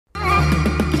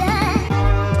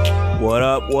What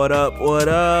up, what up, what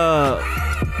up?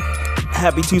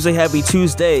 Happy Tuesday, happy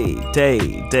Tuesday. Day.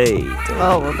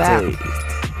 Oh, we're back.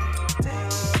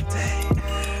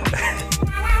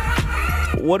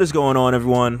 What is going on,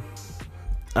 everyone?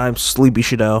 I'm Sleepy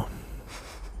Shadell.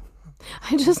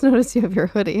 I just noticed you have your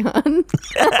hoodie on. And the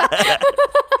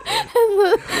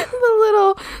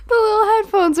little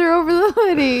headphones are over the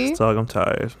hoodie. Dog, I'm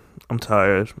tired.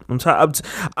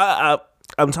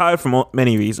 I'm tired for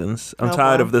many reasons. I'm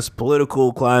tired of this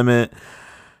political climate.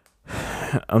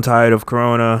 I'm tired of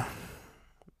Corona.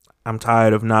 I'm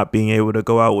tired of not being able to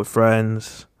go out with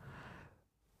friends.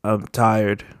 I'm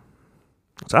tired.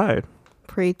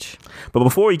 Preach. But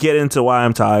before we get into why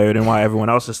I'm tired and why everyone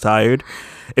else is tired,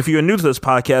 if you're new to this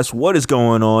podcast, what is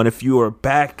going on? If you are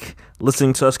back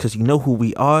listening to us because you know who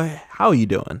we are, how are you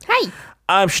doing? Hi.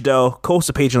 I'm Shadell, co-host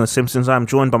of Page on The Simpsons. I'm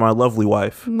joined by my lovely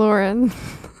wife. Lauren.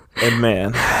 And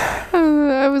man.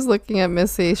 I was looking at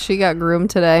Missy. She got groomed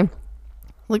today.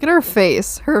 Look at her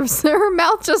face. Her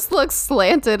mouth just looks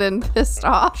slanted and pissed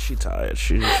off. She's tired.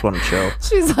 She just want to chill.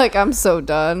 She's like, I'm so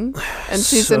done. And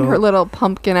she's in her little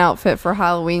pumpkin outfit for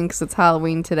Halloween because it's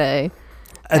Halloween today.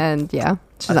 And yeah,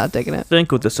 she's not digging it. I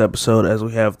think with this episode, as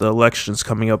we have the elections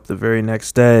coming up the very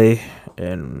next day,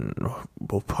 and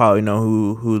we'll probably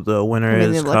know who the winner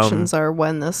is. The elections are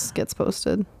when this gets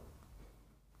posted.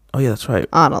 Oh, yeah, that's right.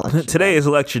 On election Today is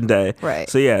election day. Right.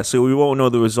 So, yeah, so we won't know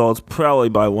the results probably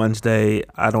by Wednesday.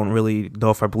 I don't really know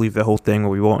if I believe the whole thing, or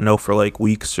we won't know for like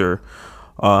weeks or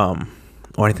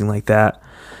anything like that.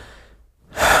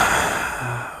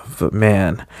 But,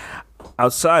 man,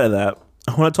 outside of that,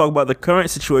 I want to talk about the current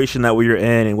situation that we are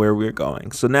in and where we're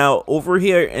going. So now over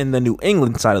here in the New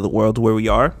England side of the world where we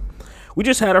are, we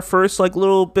just had our first like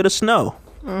little bit of snow.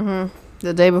 Mm-hmm.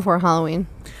 The day before Halloween.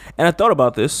 And I thought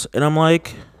about this and I'm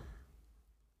like,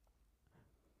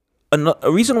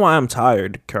 a reason why I'm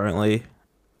tired currently,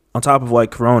 on top of like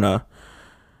Corona,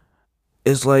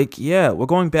 is like, yeah, we're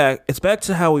going back. It's back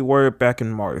to how we were back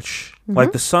in March. Mm-hmm.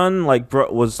 Like the sun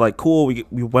was like cool. We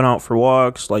went out for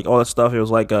walks, like all that stuff. It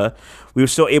was like we were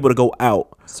still able to go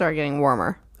out. Start getting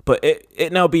warmer. But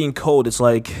it now being cold, it's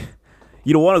like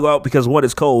you don't want to go out because one,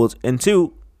 it's cold, and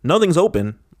two, nothing's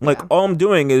open. Like all I'm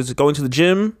doing is going to the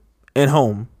gym and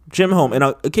home, and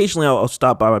occasionally I'll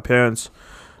stop by my parents,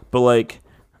 but like.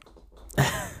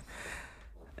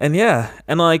 And yeah,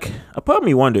 and like a part of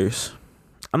me wonders,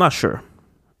 I'm not sure,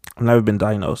 I've never been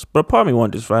diagnosed, but a part of me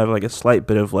wonders if I have like a slight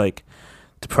bit of like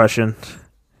depression,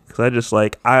 because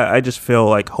I just feel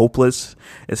like hopeless.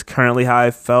 It's currently how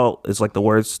I felt, is like the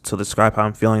words to describe how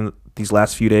I'm feeling these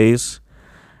last few days.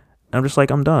 And I'm just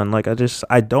like, I'm done. Like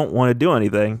I don't want to do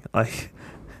anything. Like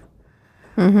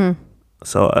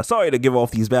So sorry to give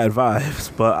off these bad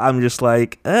vibes, but I'm just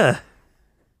like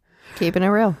Keeping it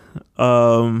real.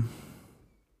 On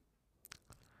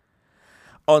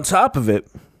top of it,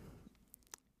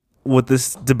 with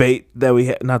this debate that we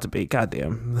had, not debate,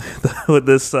 goddamn, with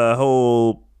this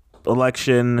whole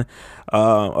election,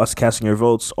 us casting your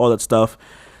votes, all that stuff,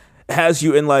 has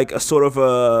you in like a sort of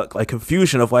a like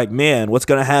confusion of like, man, what's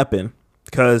gonna happen?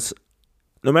 Because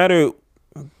no matter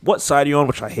what side you're on,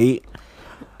 which I hate,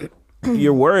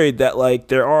 you're worried that like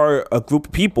there are a group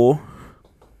of people,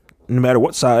 no matter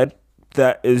what side,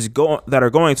 that are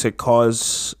going to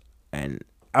cause an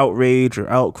outrage or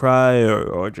outcry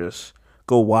or just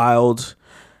go wild.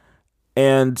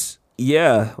 And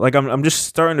yeah, like I'm just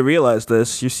starting to realize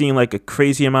this. You're seeing like a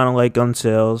crazy amount of like gun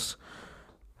sales,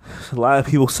 a lot of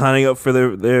people signing up for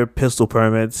their pistol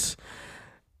permits,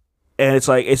 and it's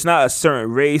like it's not a certain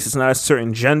race, it's not a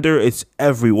certain gender, it's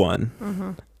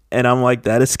everyone. And I'm like,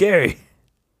 that is scary,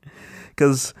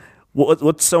 because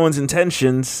what's someone's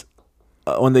intentions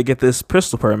when they get this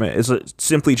pistol permit? Is it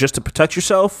simply just to protect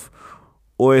yourself,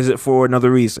 or is it for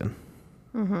another reason?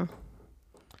 I'm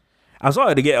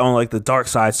sorry to get on like the dark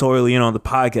side so early in on the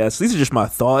podcast. These are just my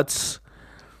thoughts.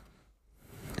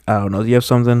 I don't know. Do you have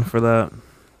something for that?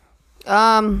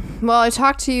 Well, I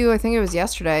talked to you, I think it was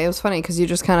yesterday. It was funny because you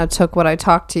just kind of took what I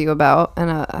talked to you about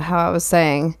and how I was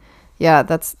saying, yeah,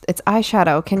 it's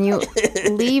eyeshadow. Can you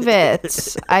leave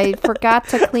it? I forgot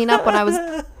to clean up when I was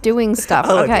doing stuff.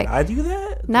 Oh, okay. Did I do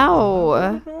that?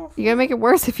 No. You're going to make it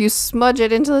worse if you smudge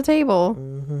it into the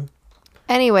table.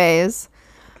 Anyways,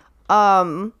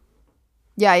 yeah,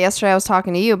 yesterday I was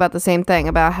talking to you about the same thing,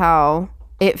 about how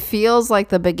it feels like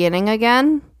the beginning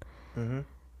again.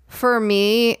 For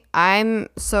me, I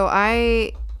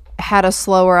had a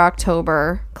slower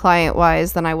October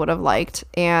client-wise than I would have liked,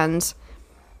 and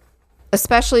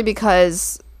especially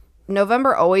because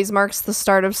November always marks the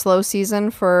start of slow season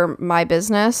for my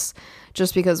business,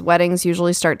 just because weddings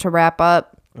usually start to wrap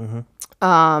up.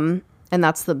 And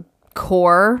that's the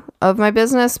core of my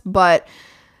business, but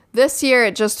this year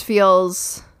it just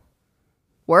feels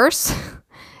worse.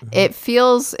 It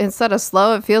feels, instead of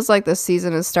slow, it feels like the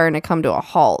season is starting to come to a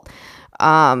halt.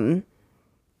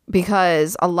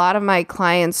 Because a lot of my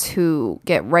clients who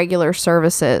get regular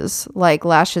services like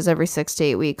lashes every 6 to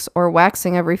 8 weeks or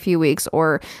waxing every few weeks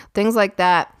or things like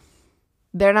that,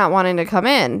 they're not wanting to come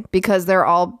in because they're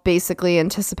all basically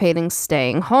anticipating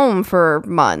staying home for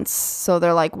months. So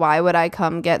they're like, why would I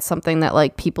come get something that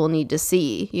like people need to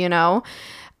see, you know?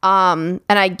 And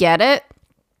I get it,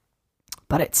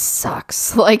 but it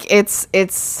sucks. Like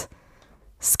it's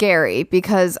scary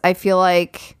because I feel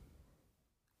like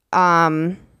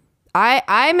I'm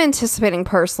anticipating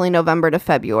personally November to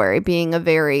February being a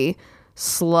very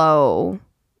slow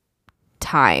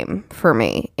time for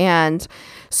me. And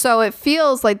so it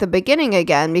feels like the beginning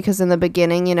again, because in the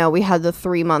beginning, you know, we had the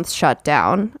 3-month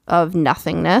shutdown of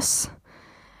nothingness.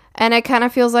 And it kind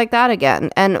of feels like that again.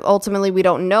 And ultimately, we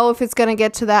don't know if it's going to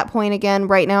get to that point again.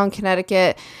 Right now in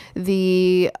Connecticut,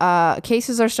 the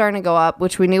cases are starting to go up,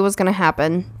 which we knew was going to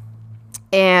happen.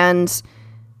 And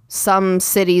some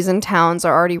cities and towns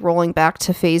are already rolling back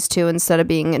to phase 2 instead of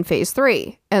being in phase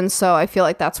 3. And so I feel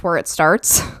like that's where it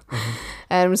starts.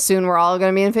 And soon we're all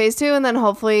going to be in phase 2 and then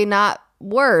hopefully not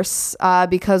worse,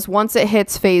 because once it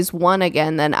hits phase 1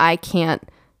 again, then I can't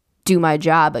do my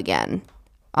job again.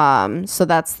 So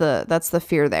that's the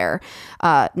fear there.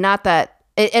 Not that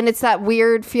and it's that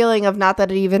weird feeling of not that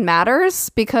it even matters,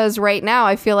 because right now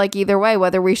I feel like either way,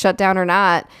 whether we shut down or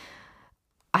not,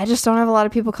 I just don't have a lot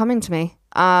of people coming to me.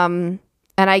 And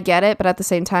I get it, but at the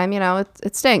same time, you know,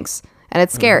 it stinks and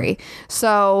it's scary.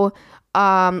 So,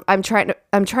 I'm trying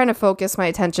to focus my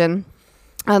attention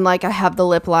on, like, I have the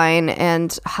lip line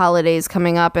and holidays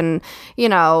coming up, and, you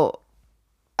know,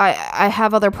 I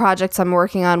have other projects I'm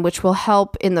working on which will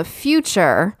help in the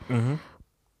future.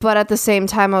 But at the same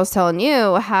time, I was telling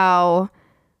you how,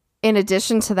 in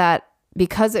addition to that,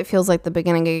 because it feels like the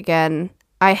beginning again,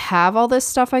 I have all this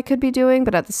stuff I could be doing,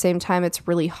 but at the same time, it's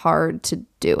really hard to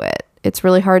do it. It's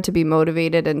really hard to be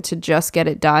motivated and to just get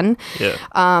it done. Yeah.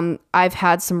 I've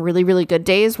had some really, really good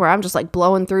days where I'm just like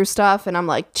blowing through stuff and I'm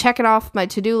like checking off my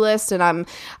to-do list and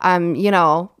I'm, you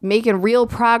know, making real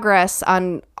progress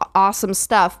on awesome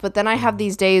stuff. But then I have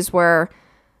these days where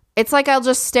it's like I'll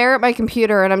just stare at my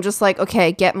computer and I'm just like,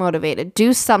 okay, get motivated,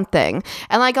 do something.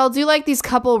 And like I'll do like these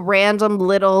couple random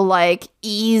little like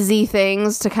easy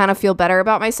things to kind of feel better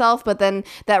about myself. But then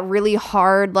that really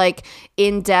hard, like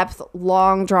in-depth,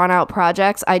 long drawn out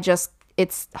projects,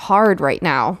 it's hard right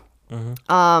now.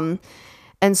 And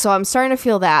so I'm starting to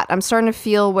feel that. I'm starting to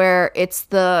feel where it's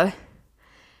I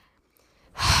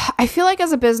feel like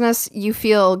as a business, you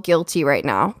feel guilty right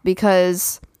now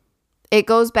because it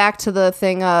goes back to the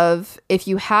thing of, if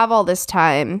you have all this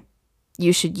time,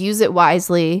 you should use it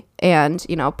wisely and,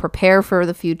 you know, prepare for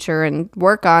the future and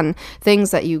work on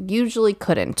things that you usually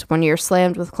couldn't when you're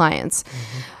slammed with clients.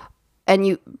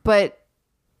 But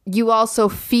you also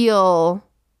feel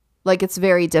like it's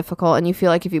very difficult, and you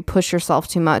feel like if you push yourself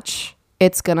too much,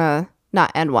 it's gonna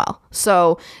not end well.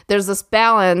 So there's this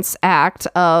balance act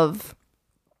of,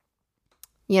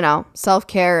 you know,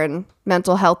 self-care and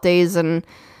mental health days and,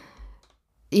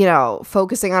 you know,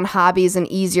 focusing on hobbies and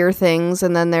easier things.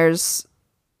 And then there's,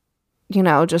 you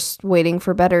know, just waiting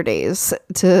for better days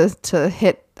to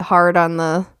hit hard on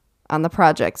the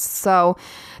projects. So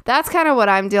that's kind of what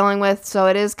I'm dealing with. So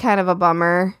it is kind of a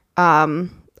bummer. I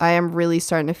am really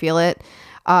starting to feel it.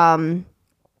 And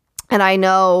I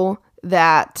know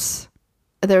that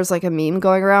there's like a meme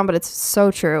going around, but it's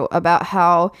so true about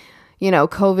how, you know,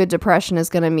 COVID depression is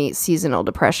going to meet seasonal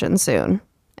depression soon.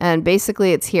 And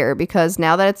basically it's here because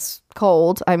now that it's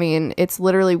cold, I mean, it's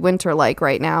literally winter-like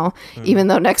right now, even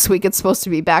though next week it's supposed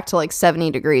to be back to like 70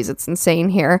 degrees. It's insane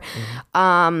here.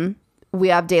 We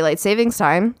have daylight savings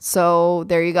time. So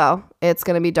there you go. It's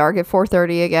going to be dark at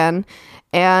 4:30 again.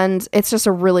 And it's just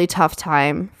a really tough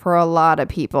time for a lot of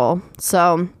people.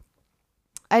 So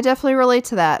I definitely relate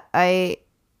to that. I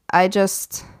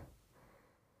just,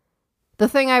 the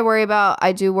thing I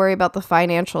do worry about the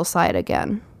financial side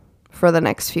again for the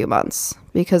next few months,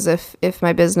 because if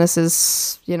my business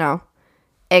is, you know,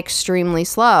 extremely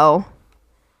slow,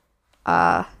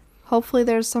 hopefully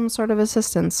there's some sort of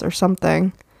assistance or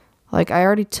something. Like, I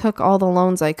already took all the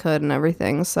loans I could and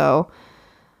everything, so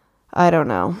I don't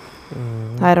know.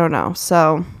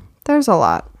 So there's a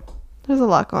lot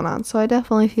going on. So I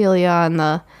definitely feel you on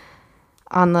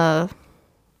the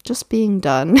just being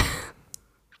done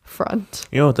front.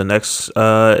 You know what the next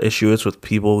issue is with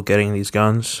people getting these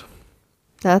guns?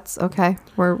 That's okay.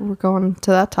 We're going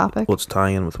to that topic. Let's tie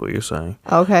in with what you're saying.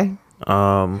 Okay.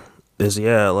 is,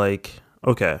 yeah, like,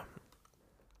 okay.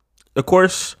 Of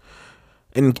course,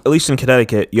 at least in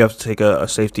Connecticut, you have to take a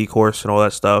safety course and all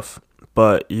that stuff.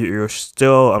 But you're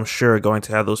still, I'm sure, going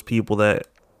to have those people that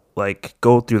like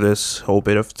go through this whole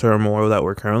bit of turmoil that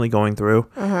we're currently going through,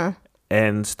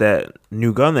 and that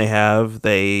new gun they have,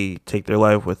 they take their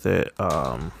life with it,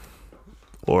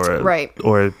 or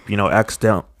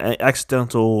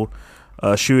accidental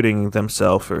shooting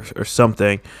themselves or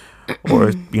something,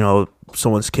 or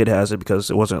someone's kid has it because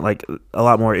it wasn't like a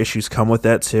lot more issues come with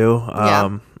that too.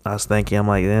 I was thinking, I'm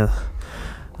like,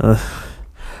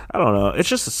 I don't know. It's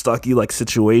just a stucky like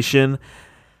situation,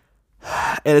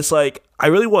 and it's like I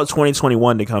really want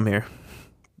 2021 to come here,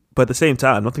 but at the same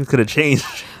time, nothing's gonna change.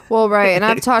 Well, right, and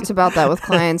I've talked about that with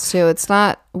clients too. It's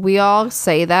not. We all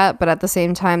say that, but at the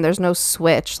same time, there's no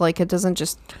switch. Like it doesn't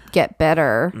just get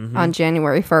better on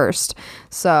January 1st.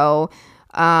 So,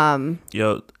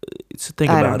 it's the thing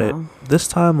about it. This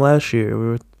time last year, we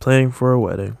were planning for a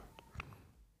wedding.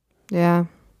 Yeah,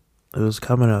 it was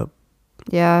coming up.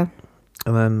 Yeah.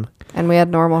 And we had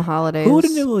normal holidays. Who would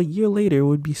have knew a year later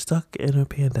would be stuck in a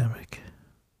pandemic?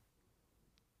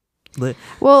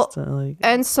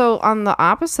 And so on the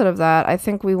opposite of that, I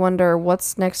think we wonder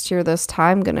what's next year this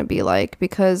time going to be like,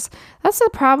 because that's the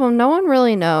problem. No one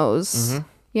really knows.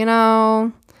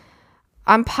 I'm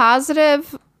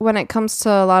positive when it comes to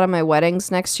a lot of my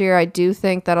weddings next year. I do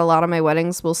think that a lot of my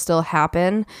weddings will still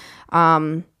happen.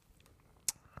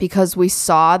 Because we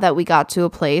saw that we got to a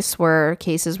place where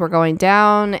cases were going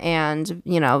down and,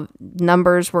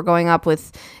 numbers were going up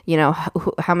with,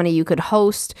 how many you could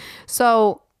host.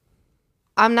 So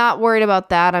I'm not worried about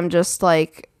that. I'm just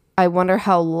like, I wonder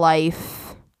how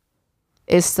life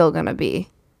is still going to be.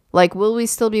 Like, will we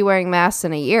still be wearing masks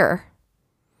in a year?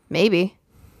 Maybe.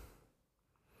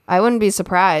 I wouldn't be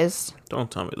surprised. Don't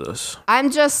tell me this.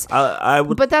 I'm just. I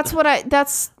would. But that's what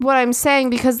I'm saying,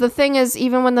 because the thing is,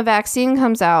 even when the vaccine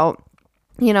comes out,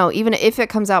 even if it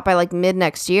comes out by like mid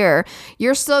next year,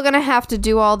 you're still gonna have to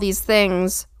do all these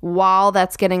things while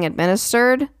that's getting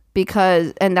administered,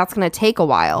 and that's gonna take a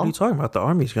while. What are you talking about? The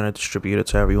Army's gonna distribute it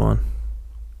to everyone,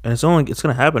 and it's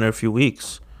gonna happen in a few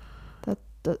weeks.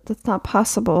 That's not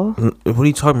possible. What are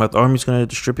you talking about? The Army's going to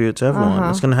distribute it to everyone.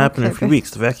 It's going to happen in a few weeks.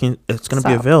 The vaccine, it's going to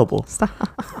be available. Stop.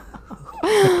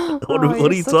 What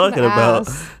are you talking about?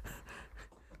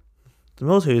 The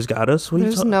military's got us.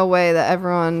 There's no way that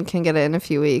everyone can get it in a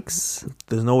few weeks.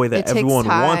 There's no way that everyone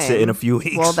wants it in a few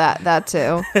weeks. Well, that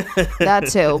too. That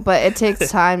too. But it takes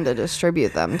time to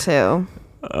distribute them too.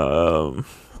 And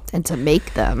to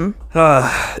make them.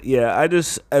 Yeah,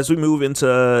 as we move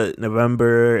into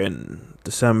November and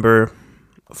December,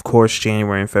 of course,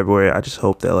 January and February, I just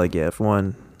hope that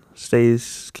everyone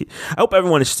stays. I hope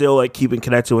everyone is still keeping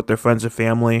connected with their friends and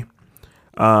family.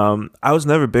 I was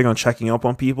never big on checking up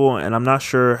on people, and I'm not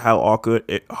sure how awkward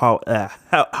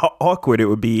it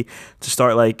would be to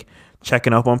start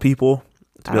checking up on people,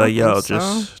 to be like, yo,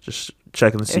 just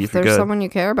checking to see if you're good. If there's someone you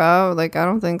care about, I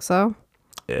don't think so.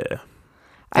 Yeah.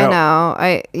 I know.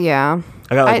 I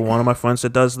got one of my friends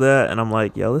that does that, and I'm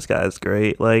like, yo, this guy's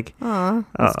great. Aw,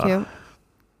 that's cute.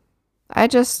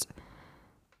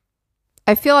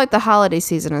 I feel like the holiday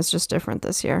season is just different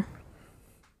this year.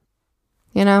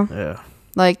 Yeah.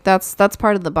 That's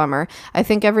part of the bummer. I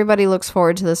think everybody looks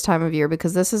forward to this time of year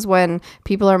because this is when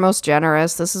people are most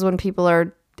generous. This is when people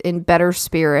are in better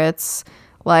spirits.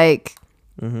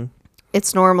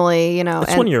 It's normally,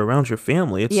 It's when you're around your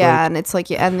family. It's and it's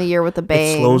you end the year with a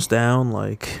bang. It slows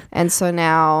down, And so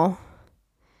now,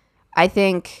 I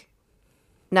think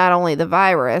not only the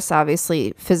virus,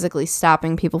 obviously physically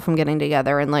stopping people from getting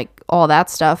together and all that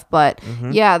stuff, but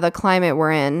the climate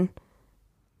we're in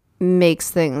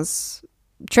makes things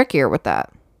trickier with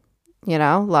that.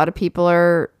 A lot of people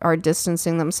are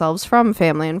distancing themselves from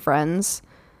family and friends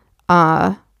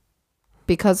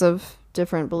because of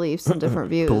different beliefs and different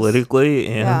views politically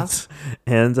and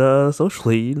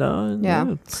socially,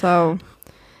 so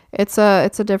it's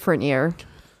a different year,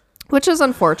 which is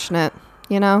unfortunate.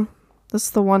 This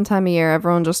is the one time a year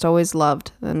everyone just always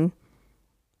loved and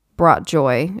brought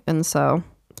joy, and so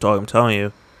dog, I'm telling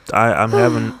you, I'm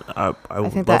having I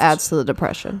think that adds to the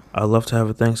depression. I love to have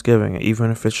a Thanksgiving,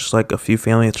 even if it's just a few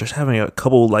families just having a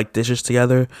couple dishes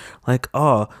together. There's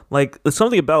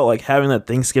something about having that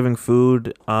Thanksgiving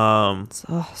food. So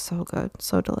good,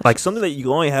 so delicious. Something that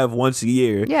you only have once a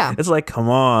year. Yeah, it's come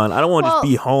on, I don't want to just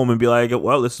be home and be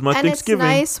well, this is my Thanksgiving.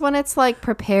 And it's nice when it's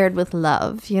prepared with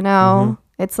love.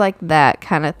 It's that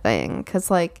kind of thing,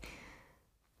 because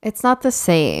it's not the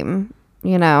same.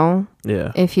 Yeah.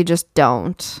 If you just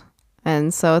don't.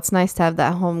 And so it's nice to have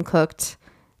that home cooked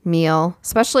meal,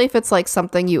 especially if it's like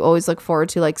something you always look forward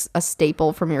to, like a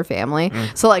staple from your family.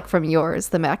 So like from yours,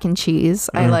 the mac and cheese,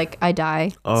 I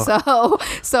die.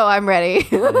 So I'm ready.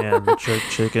 Yeah, the jerk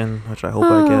chicken, which I hope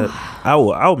I get. I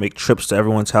will make trips to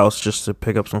everyone's house just to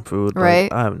pick up some food.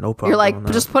 Right. I have no problem. You're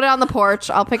like, just put it on the porch,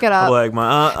 I'll pick it up. Like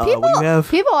my aunt, people, what do you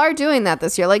have? people are doing that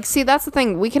this year. Like, see, that's the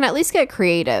thing, we can at least get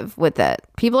creative with it.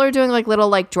 People are doing like little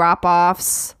like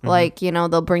drop-offs, like, you know,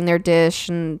 they'll bring their dish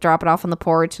and drop it off on the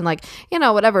porch and like, you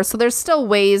know, whatever. So there's still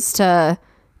ways to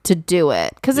do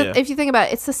it, because if you think about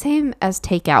it, it's the same as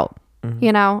takeout.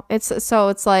 You know,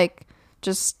 it's like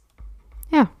just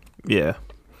yeah.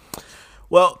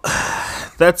 Well,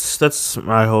 that's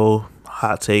my whole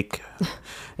hot take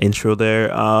intro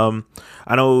there.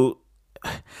 I know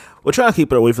we're trying to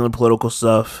keep it away from the political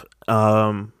stuff.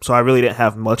 So I really didn't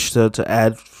have much to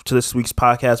add to this week's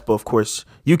podcast, but of course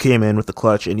you came in with the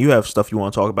clutch and you have stuff you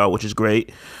want to talk about, which is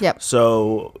great. Yep.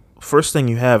 So first thing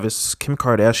you have is Kim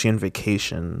Kardashian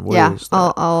vacation. What is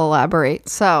that? I'll elaborate.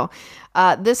 So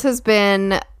this has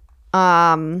been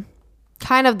kind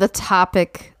of the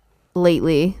topic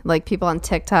lately. Like, people on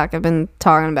TikTok have been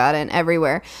talking about it and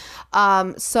everywhere.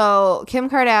 So Kim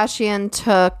Kardashian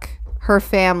took her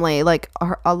family, like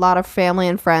a lot of family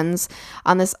and friends,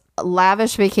 on this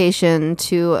lavish vacation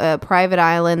to a private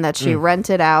island that she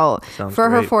rented out for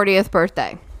her 40th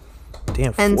birthday.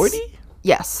 Damn, 40?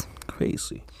 Yes.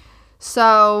 Crazy.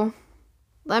 So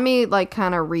let me like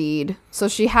kind of read. So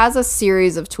she has a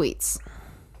series of tweets.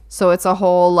 So it's a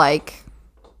whole like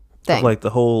thing. Of, like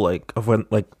the whole like of when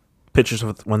like pictures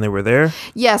of when they were there.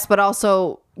 Yes, but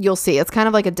also you'll see it's kind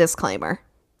of like a disclaimer.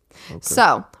 Okay.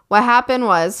 So what happened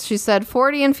was, she said,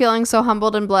 40 and feeling so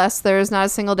humbled and blessed. There is not a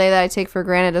single day that I take for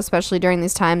granted, especially during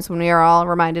these times when we are all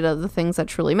reminded of the things that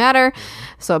truly matter.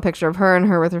 So a picture of her and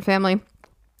her with her family.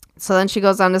 So then she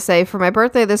goes on to say, for my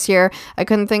birthday this year, I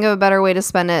couldn't think of a better way to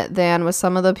spend it than with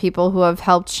some of the people who have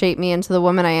helped shape me into the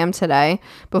woman I am today.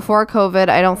 Before COVID,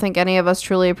 I don't think any of us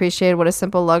truly appreciated what a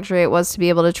simple luxury it was to be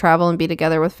able to travel and be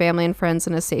together with family and friends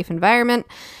in a safe environment.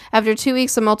 After 2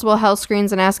 weeks of multiple health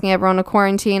screens and asking everyone to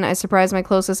quarantine, I surprised my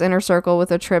closest inner circle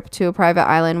with a trip to a private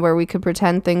island where we could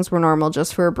pretend things were normal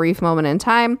just for a brief moment in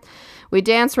time. We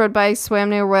danced, rode bikes, swam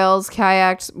near whales,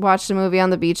 kayaked, watched a movie on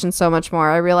the beach, and so much more.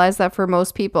 I realize that for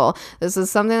most people, this is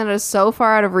something that is so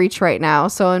far out of reach right now.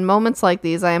 So in moments like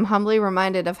these, I am humbly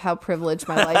reminded of how privileged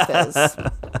my life is.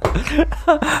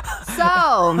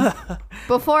 So,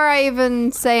 before I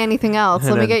even say anything else,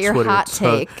 let me get your hot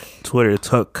take. Twitter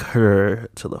took her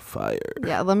to the fire.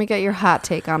 Yeah, let me get your hot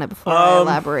take on it before I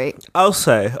elaborate. I'll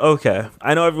say, okay,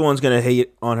 I know everyone's going to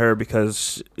hate on her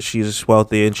because she's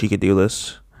wealthy and she could do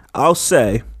this. I'll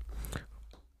say,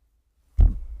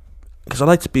 because I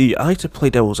like to play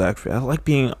devil's advocate. I like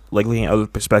being like looking at other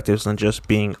perspectives than just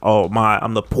being,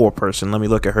 I'm the poor person. Let me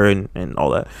look at her and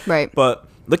all that. Right. But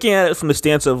looking at it from the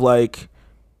stance of like,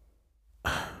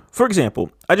 for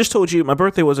example, I just told you my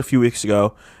birthday was a few weeks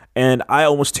ago, and I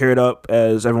almost teared up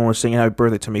as everyone was singing happy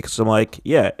birthday to me, because I'm like,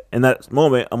 yeah, in that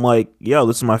moment, I'm like, yo,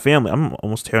 this is my family. I'm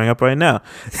almost tearing up right now.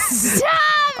 Stop!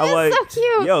 I'm like, so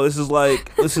cute. Yo, this is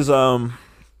like these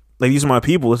are my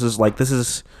people. This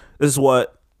is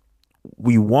what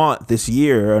we want this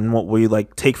year and what we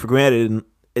like take for granted, and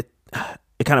it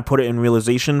kind of put it in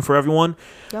realization for everyone.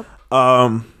 Yep.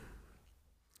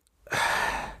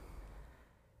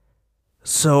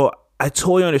 So I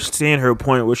totally understand her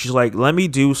point where she's like, let me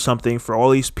do something for all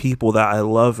these people that I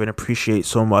love and appreciate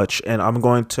so much, and I'm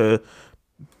going to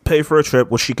pay for a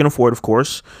trip, which she can afford, of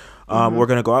course. We're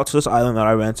gonna go out to this island that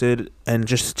I rented and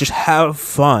just have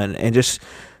fun and just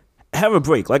have a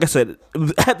break. Like I said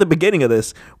at the beginning of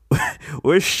this,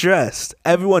 we're stressed.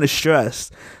 Everyone is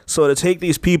stressed. So to take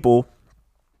these people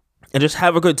and just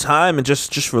have a good time and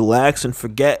just relax and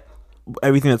forget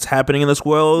everything that's happening in this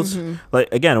world. Like,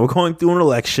 again, we're going through an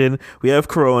election. We have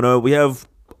Corona. We have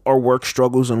our work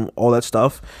struggles and all that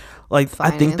stuff. Like,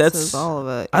 Finances, I think that's all of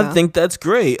it. Yeah. I think that's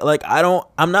great. Like,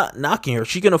 I'm not knocking her.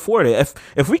 She can afford it.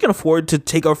 If we can afford to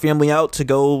take our family out to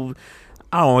go,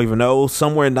 I don't even know,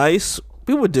 somewhere nice,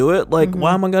 we would do it. Like,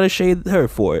 why am I gonna shade her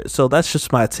for it? So that's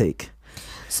just my take.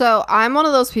 So I'm one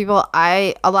of those people,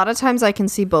 a lot of times I can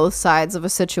see both sides of a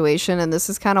situation, and this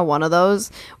is kind of one of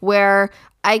those where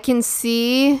I can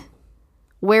see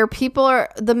where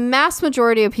the mass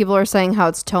majority of people are saying how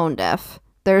it's tone deaf.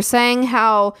 They're saying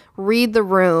how read the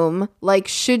room, like,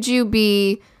 should you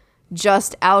be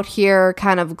just out here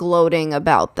kind of gloating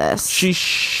about this? She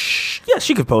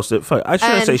could post it. I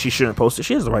shouldn't say she shouldn't post it.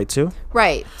 She has the right to.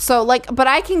 Right. So, like, but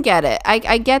I can get it.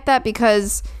 I get that,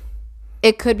 because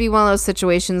it could be one of those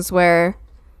situations where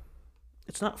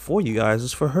it's not for you guys.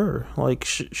 It's for her. Like,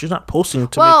 she's not posting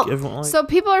to well, make everyone like. So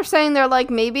people are saying they're like,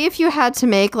 maybe if you had to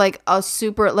make like a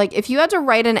super, like if you had to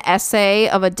write an essay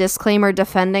of a disclaimer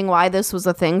defending why this was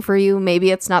a thing for you,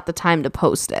 maybe it's not the time to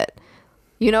post it.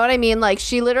 You know what I mean? Like,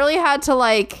 she literally had to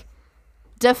like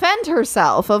defend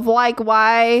herself of like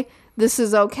why this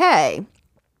is okay.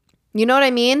 You know what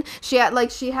I mean? She had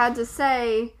to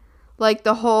say like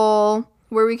the whole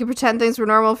where we could pretend things were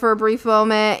normal for a brief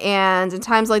moment, and in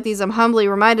times like these I'm humbly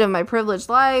reminded of my privileged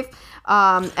life.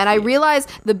 And I realize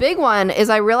the big one is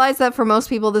I realize that for most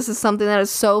people this is something that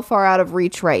is so far out of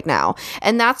reach right now,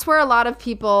 and that's where a lot of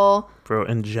people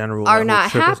in general are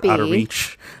not happy. Out of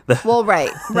reach. Well, right.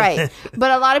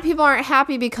 But a lot of people aren't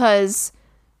happy because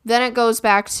then it goes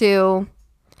back to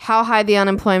how high the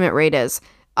unemployment rate is.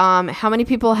 How many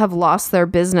people have lost their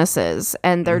businesses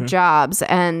and their jobs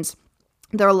and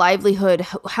their livelihood?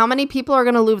 How many people are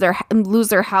going to lose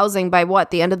their housing by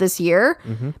the end of this year?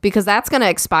 Because that's going to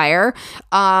expire.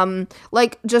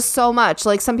 Like, just so much.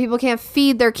 Like, some people can't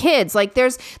feed their kids. Like,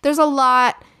 there's a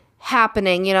lot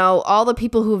happening, you know, all the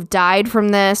people who've died from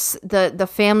this, the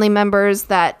family members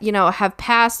that, you know, have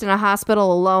passed in a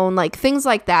hospital alone, like things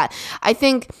like that. I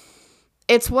think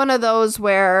it's one of those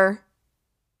where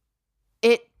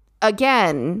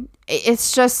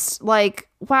it's just like,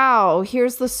 wow,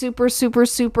 here's the super, super,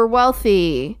 super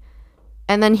wealthy.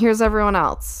 And then here's everyone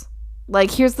else.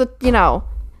 Like, here's the, you know,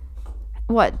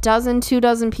 what, 2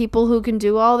 dozen people who can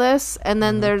do all this, and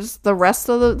then there's the rest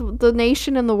of the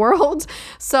nation and the world.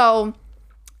 So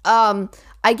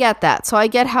I get that. So I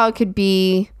get how it could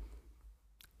be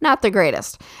not the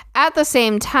greatest. At the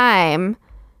same time,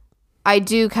 I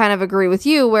do kind of agree with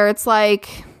you where it's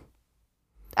like,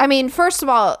 I mean, first of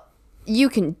all, you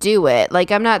can do it.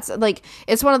 Like, I'm not like,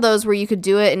 it's one of those where you could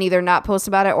do it and either not post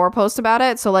about it or post about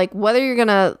it. So like, whether you're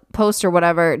gonna post or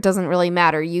whatever, it doesn't really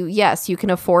matter. Yes, you can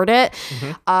afford it.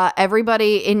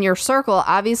 Everybody in your circle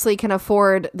obviously can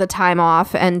afford the time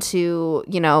off and to,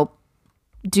 you know,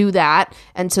 do that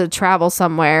and to travel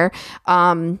somewhere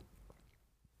and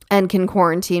can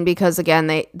quarantine because, again,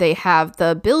 they have the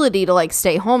ability to like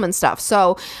stay home and stuff.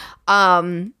 So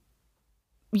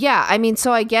yeah, I mean,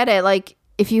 so I get it. Like,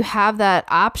 if you have that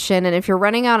option and if you're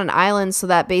renting out an island so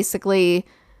that basically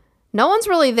no one's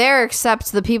really there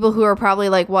except the people who are probably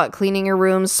like cleaning your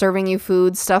rooms, serving you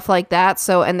food, stuff like that.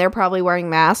 So, and they're probably wearing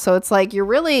masks. So it's like you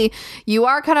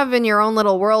are kind of in your own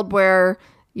little world where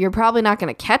you're probably not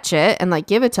going to catch it and like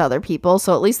give it to other people.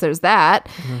 So at least there's that.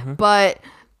 But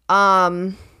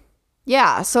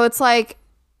yeah, so it's like,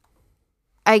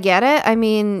 I get it. I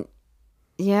mean,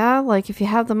 yeah, like if you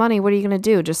have the money, what are you going to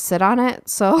do? Just sit on it?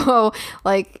 So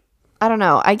like, I don't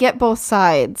know. I get both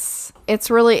sides. I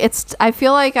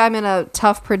feel like I'm in a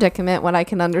tough predicament when I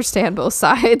can understand both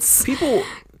sides. People,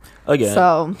 again,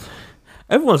 so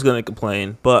everyone's going to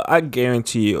complain, but I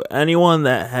guarantee you, anyone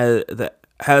that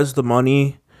has the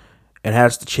money and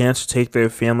has the chance to take their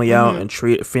family out and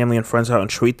treat family and friends out and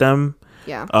treat them,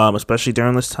 especially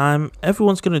during this time,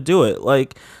 everyone's going to do it.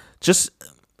 Like, just...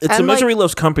 It's a misery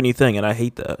loves company thing, and I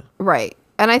hate that. Right.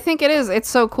 And I think it's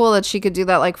so cool that she could do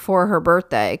that, like, for her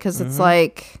birthday, because it's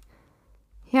like,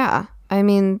 yeah. I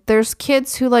mean, there's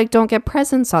kids who, like, don't get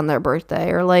presents on their birthday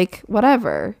or, like,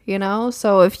 whatever, you know?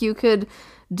 So if you could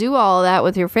do all of that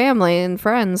with your family and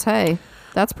friends, hey,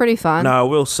 that's pretty fun. Now, I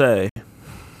will say,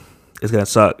 it's going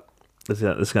to suck. It's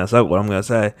going to suck what I'm going to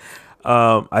say.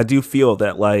 I do feel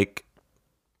that, like,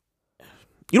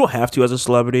 you don't have to as a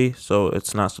celebrity, so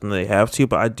it's not something they have to,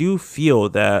 but I do feel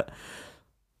that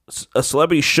a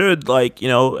celebrity should, like, you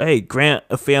know, hey, grant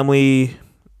a family,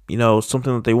 you know,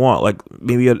 something that they want, like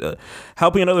maybe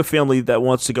helping another family that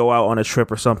wants to go out on a trip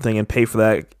or something and pay for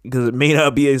that, because it may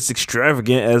not be as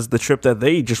extravagant as the trip that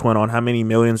they just went on, how many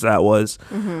millions that was.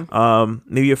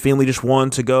 Maybe a family just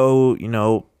wanted to go, you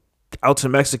know, out to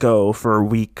Mexico for a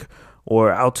week or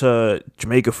out to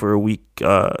Jamaica for a week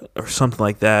or something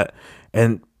like that.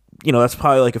 And, you know, that's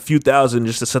probably like a few thousand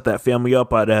just to set that family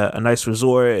up at a nice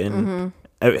resort and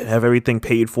have everything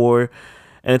paid for.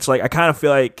 And it's like, I kind of feel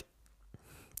like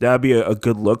that would be a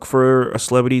good look for a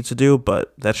celebrity to do,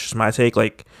 but that's just my take.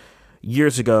 Like,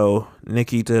 years ago,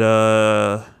 Nicki did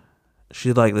she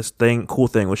did like this cool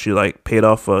thing where she like paid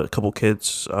off a couple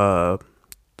kids'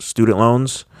 student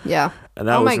loans. Yeah. And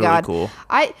that was really cool.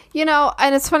 You know,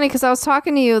 and it's funny because I was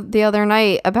talking to you the other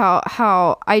night about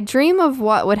how I dream of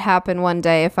what would happen one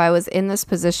day if I was in this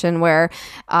position where,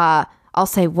 I'll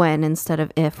say when instead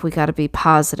of if, we got to be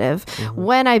positive.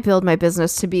 When I build my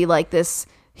business to be like this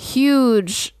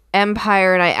huge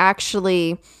empire and I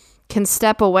actually can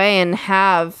step away and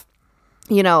have,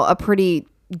 you know, a pretty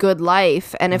good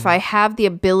life. And if I have the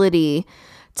ability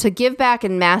to give back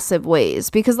in massive ways,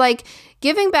 because like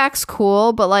giving back's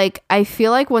cool, but like I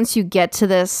feel like once you get to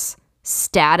this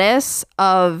status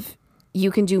of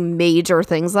you can do major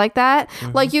things like that,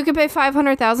 like you can pay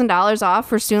 $500,000 off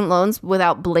for student loans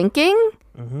without blinking,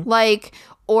 like,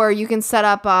 or you can set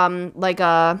up like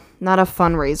a, not a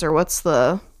fundraiser,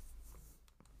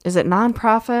 is it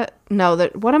nonprofit? No,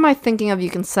 what am I thinking of? You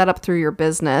can set up through your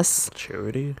business.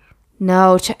 Charity?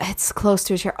 No, it's close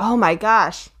to a charity. Oh my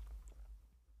gosh.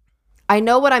 I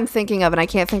know what I'm thinking of and I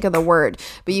can't think of the word,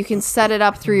 but you can set it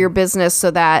up through your business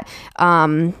so that,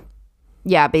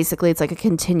 basically it's like a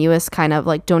continuous kind of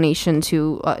like donation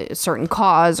to a certain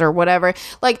cause or whatever.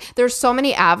 Like there's so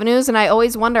many avenues, and I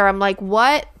always wonder, I'm like,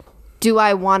 what do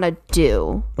I want to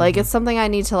do? Like it's something I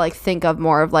need to like think of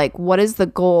more of, like, what is the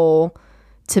goal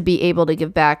to be able to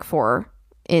give back for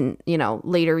in,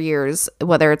 later years,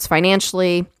 whether it's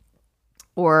financially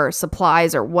or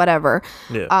supplies or whatever.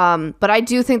 Yeah. But I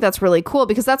do think that's really cool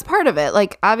because that's part of it.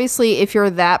 Like, obviously, if you're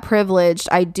that privileged,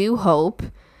 I do hope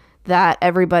that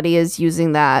everybody is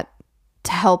using that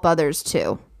to help others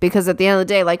too. Because at the end of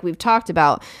the day, like we've talked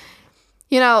about,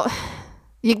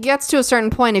 it gets to a certain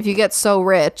point, if you get so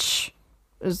rich,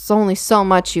 there's only so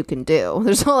much you can do.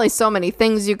 There's only so many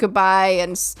things you could buy,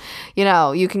 and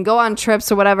you can go on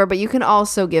trips or whatever, but you can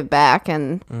also give back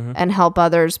and help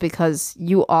others because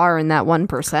you are in that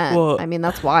 1%. Well, I mean,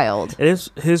 that's wild. It is.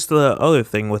 Here's the other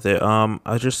thing with it.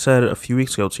 I just said a few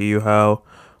weeks ago to you how,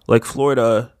 like,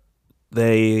 Florida,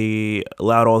 they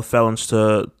allowed all the felons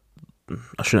to,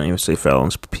 I shouldn't even say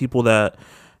felons, but people that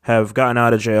have gotten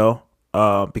out of jail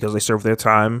because they served their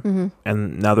time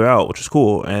and now they're out, which is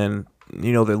cool. And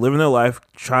they're living their life,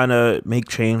 trying to make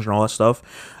change and all that stuff.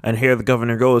 And here the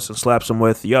governor goes and slaps them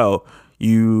with, yo,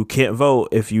 you can't vote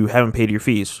if you haven't paid your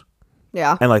fees.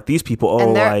 Yeah. And like these people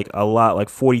owe like a lot, like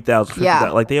 $40,000,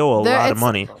 $50,000. Like they owe a lot of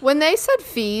money. When they said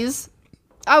fees,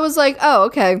 I was like, oh,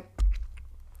 okay.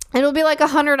 It'll be like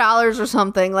 $100 or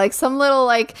something, like some little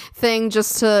like thing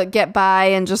just to get by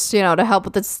and just, to help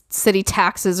with the city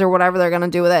taxes or whatever they're going to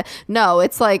do with it. No,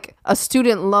 it's like a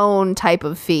student loan type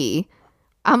of fee.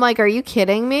 I'm like, are you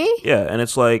kidding me? Yeah, and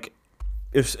it's like,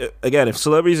 if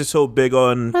celebrities are so big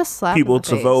on people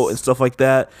to vote and stuff like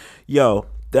that,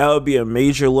 that would be a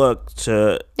major look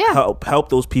to help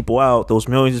those people out, those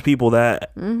millions of people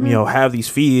that have these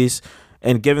fees,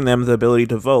 and giving them the ability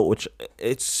to vote, which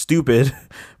it's stupid,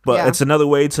 but it's another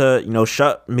way to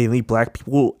shut mainly black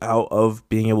people out of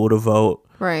being able to vote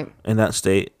in that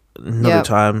state. Another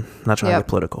time, not trying to get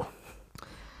political.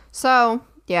 So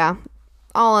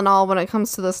all in all, when it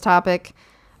comes to this topic,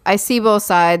 I see both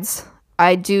sides.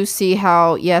 I do see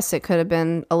how, yes, it could have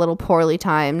been a little poorly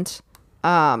timed.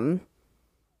 Or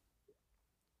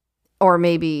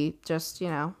maybe just,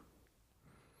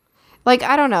 like,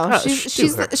 I don't know.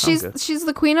 She's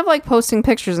the queen of like posting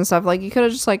pictures and stuff. Like, you could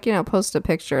have just like, post a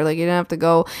picture. Like, you didn't have to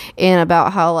go in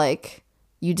about how like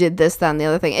you did this, that, and the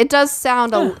other thing. It does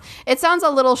sound it sounds a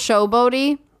little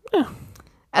showboaty. Yeah.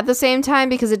 At the same time,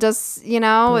 because it does,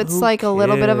 it's like a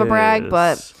little bit of a brag,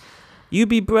 but you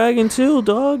be bragging too,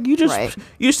 dog. You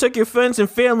just took your friends and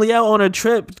family out on a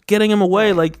trip, getting them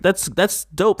away. Like that's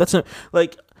dope. That's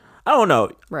like, I don't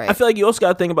know. Right. I feel like you also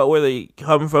got to think about where they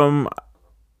come from.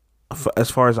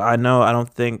 As far as I know, I don't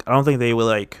think they were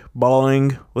like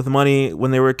balling with money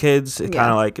when they were kids. It kind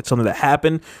of like it's something that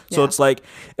happened. So it's like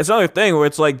it's another thing where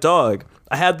it's like, dog,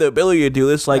 I have the ability to do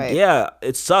this. Like,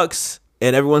 it sucks.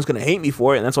 And everyone's going to hate me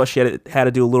for it. And that's why she had to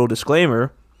do a little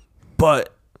disclaimer.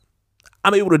 But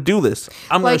I'm able to do this.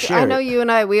 I'm going to share it. I know you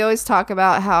and we always talk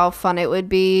about how fun it would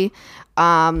be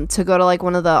to go to like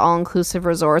one of the all-inclusive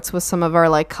resorts with some of our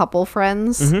like couple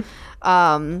friends.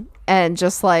 And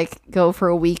just like go for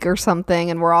a week or something.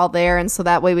 And we're all there. And so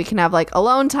that way we can have like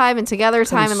alone time and together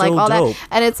time and like all that.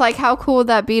 And it's like, how cool would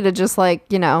that be to just like,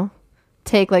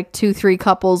 take like 2-3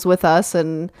 couples with us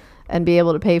and be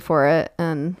able to pay for it.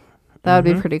 And that would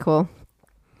be pretty cool.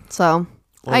 So,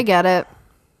 I get it.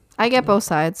 I get both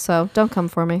sides, so don't come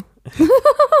for me.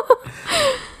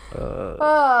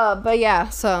 But yeah,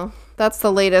 so that's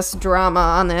the latest drama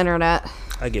on the internet.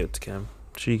 I give it to Kim.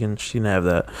 She can have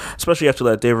that. Especially after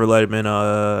that David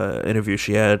Letterman interview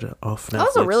she had off Netflix. That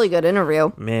was a really good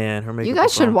interview. Man, her makeup. You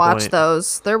guys should watch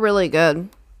those. They're really good.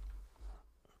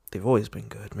 They've always been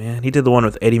good, man. He did the one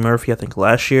with Eddie Murphy, I think,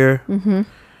 last year. That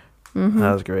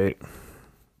was great.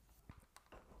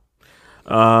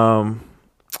 Now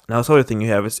this other thing you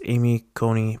have is Amy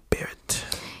Coney Barrett.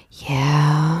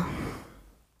 Yeah.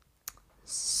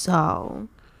 So,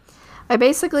 I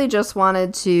basically just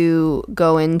wanted to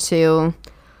go into,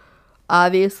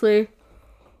 obviously,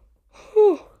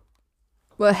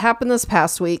 what happened this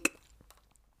past week.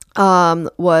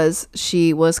 was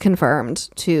she was confirmed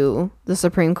to the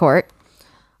Supreme Court.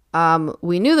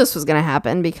 We knew this was going to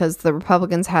happen because the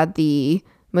Republicans had the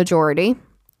majority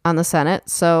on the Senate,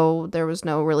 so there was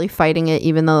no really fighting it,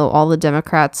 even though all the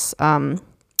Democrats,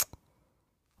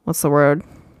 what's the word?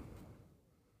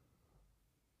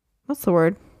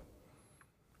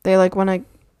 They like when I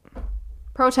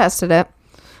protested it.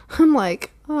 I'm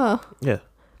like, oh, Yeah.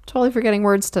 totally forgetting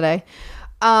words today.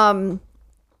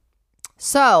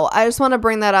 So I just want to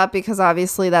bring that up because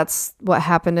obviously that's what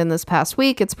happened in this past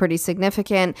week. It's pretty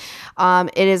significant.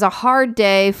 It is a hard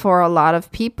day for a lot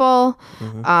of people.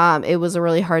 It was a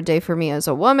really hard day for me as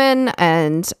a woman,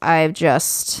 and I've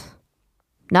just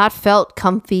not felt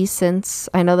comfy since.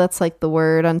 I know that's like the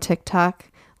word on TikTok.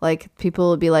 Like people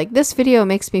will be like, this video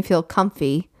makes me feel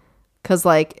comfy. Cause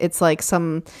like, it's like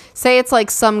some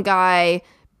guy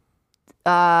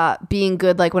being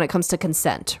good, like when it comes to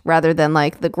consent, rather than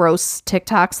like the gross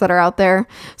TikToks that are out there.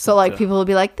 So like people will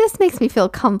be like, this makes me feel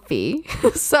comfy.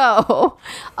 So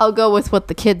I'll go with what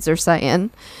the kids are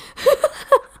saying.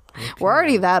 We're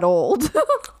already that old.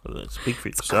 Speak for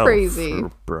yourself. Crazy.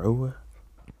 Bro.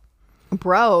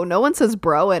 Bro, no one says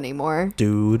bro anymore.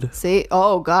 Dude. See?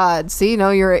 Oh God. See,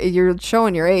 no, you're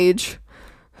showing your age.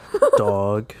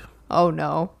 Dog. Oh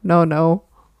no.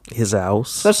 His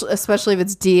house. Especially if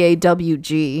it's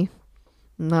DAWG.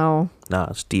 No. Nah,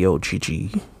 it's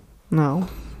DOGG. No.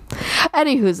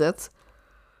 Anywho's it's.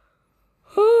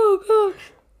 Oh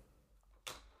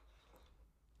gosh.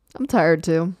 I'm tired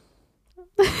too.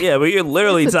 Yeah, but you're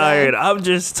literally It's a tired. day. I'm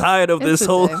just tired of It's this a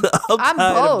whole. day.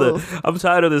 I'm I'm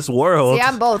tired of this world. See,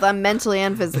 I'm both. I'm mentally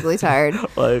and physically tired.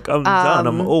 Like I'm done.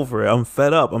 I'm over it. I'm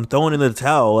fed up. I'm throwing in the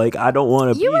towel. Like I don't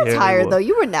want to be You were here tired anymore. though.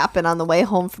 You were napping on the way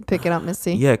home from picking up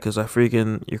Missy. Yeah, because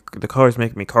the cars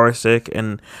make me car sick,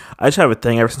 and I just have a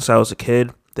thing ever since I was a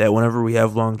kid that whenever we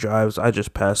have long drives, I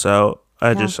just pass out.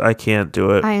 I can't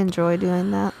do it. I enjoy doing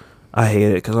that. I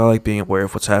hate it because I like being aware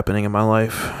of what's happening in my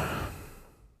life.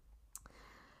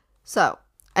 So,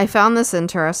 I found this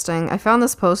interesting. I found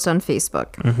this post on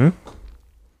Facebook. Mm-hmm.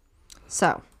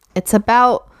 So, it's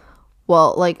about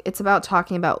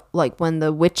talking about like when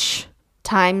the witch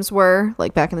times were,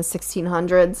 like back in the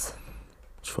 1600s.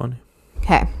 It's funny.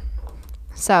 Okay.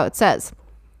 So, it says,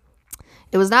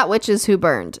 it was not witches who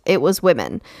burned. It was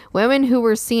women. Women who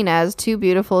were seen as too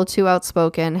beautiful, too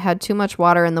outspoken, had too much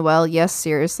water in the well, yes,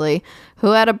 seriously,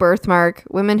 who had a birthmark,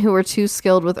 women who were too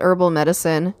skilled with herbal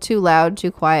medicine, too loud,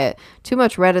 too quiet, too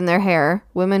much red in their hair,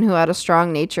 women who had a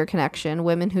strong nature connection,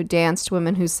 women who danced,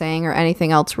 women who sang, or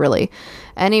anything else really.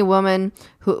 Any woman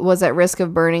who was at risk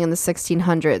of burning in the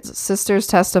 1600s. Sisters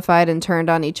testified and turned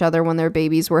on each other when their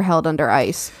babies were held under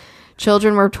ice.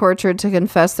 Children were tortured to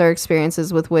confess their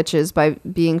experiences with witches by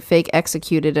being fake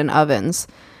executed in ovens.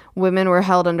 Women were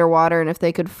held underwater, and if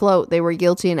they could float, they were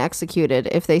guilty and executed.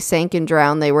 If they sank and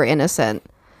drowned, they were innocent.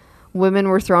 Women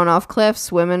were thrown off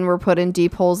cliffs. Women were put in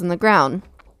deep holes in the ground.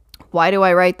 Why do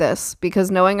I write this? Because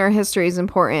knowing our history is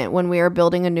important when we are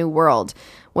building a new world,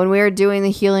 when we are doing the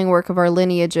healing work of our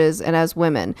lineages and as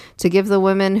women, to give the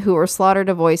women who were slaughtered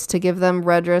a voice, to give them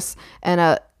redress and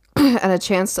a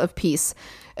chance of peace.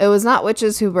 It was not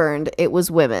witches who burned, it was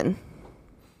women.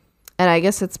 And I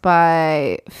guess it's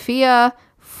by Fia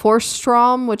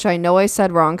Forstrom, which I know I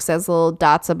said wrong because it has little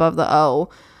dots above the O.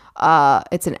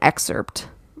 It's an excerpt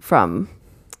from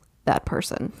that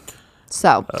person.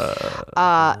 So,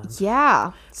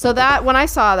 yeah. So that, when I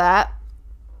saw that,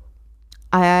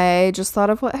 I just thought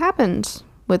of what happened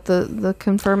with the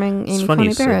confirming Amy It's funny Coney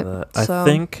you say Barrett. that. So, I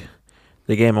think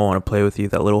the game I want to play with you,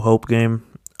 that Little Hope game,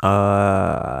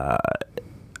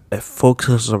 it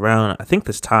focuses around, I think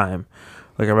this time,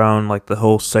 like around like the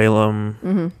whole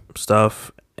Salem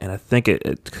stuff, and I think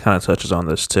it kind of touches on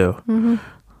this too.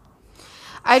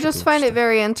 I just find it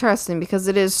very interesting because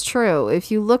it is true.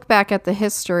 If you look back at the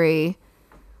history,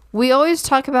 we always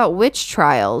talk about witch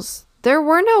trials. There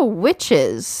were no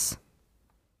witches.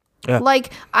 Yeah.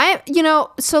 Like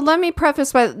so let me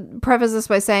preface this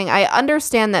by saying I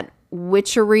understand that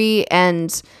witchery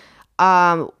and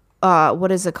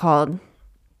what is it called?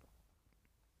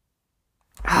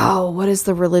 Oh, what is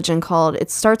the religion called?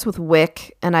 It starts with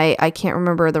Wick, and I can't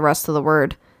remember the rest of the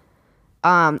word.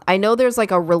 I know there's like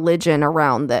a religion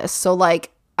around this. So like,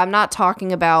 I'm not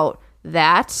talking about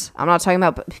that. I'm not talking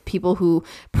about people who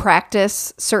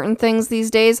practice certain things these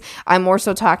days. I'm more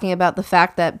so talking about the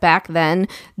fact that back then,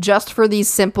 just for these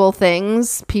simple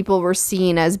things, people were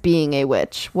seen as being a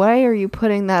witch. Why are you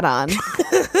putting that on?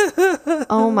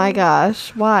 Oh my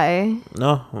gosh. Why?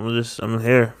 No, I'm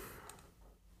here.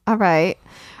 All right.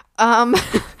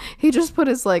 He just put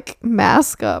his like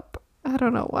mask up. I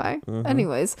don't know why.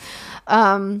 Anyways.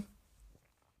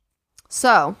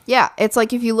 So, yeah, it's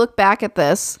like if you look back at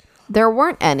this, there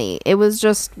weren't any. It was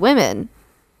just women.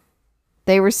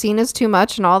 They were seen as too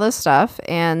much and all this stuff,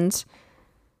 and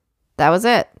that was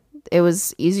it. It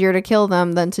was easier to kill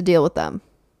them than to deal with them.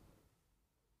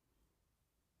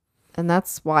 And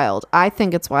that's wild. I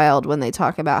think it's wild when they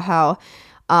talk about how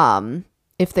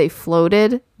if they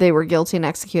floated, they were guilty and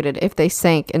executed. If they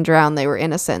sank and drowned, they were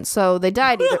innocent. So they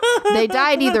died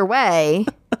either way.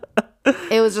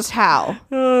 It was just how.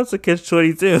 Oh, that's a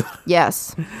catch-22.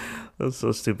 Yes. That's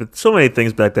so stupid. So many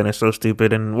things back then are so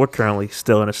stupid, and we're currently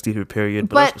still in a stupid period.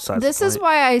 But that's besides this the point. is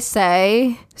why I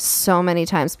say so many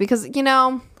times, because, you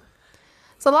know,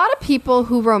 it's a lot of people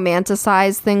who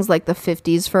romanticize things like the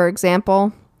 50s, for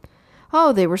example.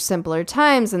 Oh, they were simpler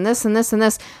times and this and this and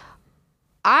this.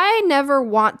 I never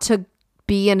want to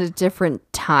be in a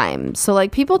different time. So,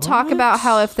 like, people talk about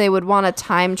how if they would want to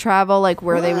time travel, like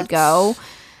where they would go.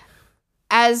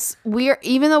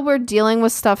 Even though we're dealing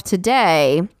with stuff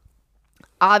today,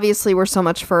 obviously we're so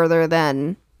much further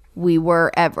than we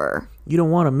were ever. You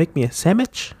don't want to make me a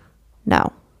sandwich?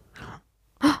 No.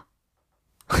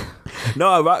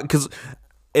 No, because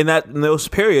in those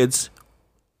periods,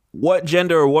 what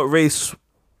gender or what race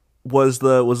was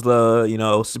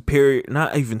the superior?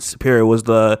 Not even superior. Was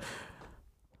the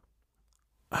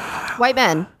white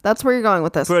men? That's where you're going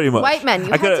with this. Pretty much. White men.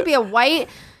 You had to be a white,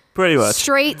 pretty much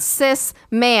straight cis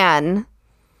man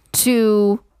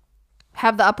to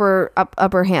have the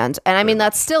upper hand. And I mean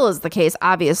that still is the case,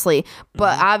 obviously.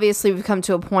 But obviously we've come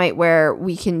to a point where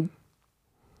we can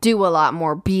do a lot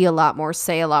more, be a lot more,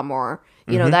 say a lot more,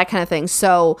 you know, that kind of thing.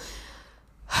 So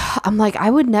I'm like, I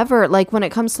would never, like, when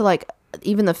it comes to like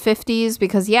even the 50s,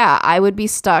 because yeah, I would be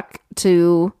stuck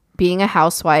to being a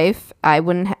housewife. I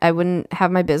wouldn't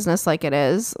have my business like it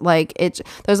is. Like,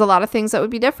 there's a lot of things that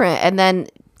would be different. And then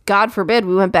God forbid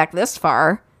we went back this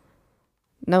far.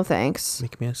 No thanks.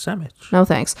 Make me a sandwich. No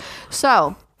thanks.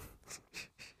 So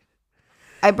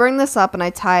I bring this up and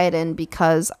I tie it in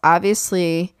because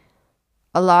obviously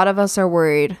a lot of us are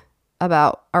worried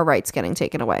about our rights getting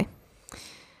taken away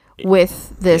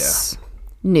with this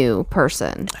new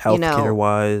person. Healthcare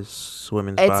wise,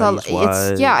 women's bodies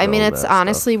wise. Yeah, I mean, it's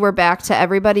honestly, we're back to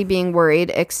everybody being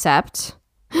worried except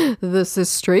this is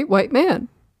straight white man.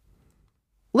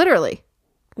 Literally.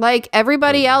 Like,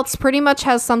 everybody else pretty much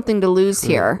has something to lose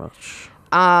here.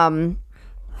 Trump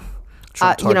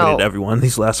targeted everyone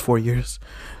these last 4 years.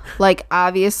 Like,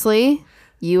 obviously,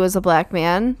 you as a black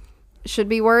man should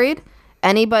be worried.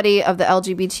 Anybody of the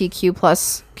LGBTQ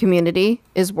plus community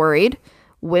is worried.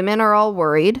 Women are all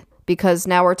worried because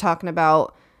now we're talking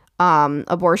about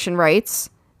abortion rights,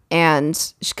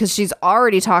 and because she's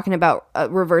already talking about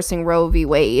reversing Roe v.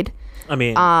 Wade. I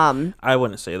mean, I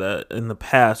wouldn't say that. In the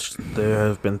past, there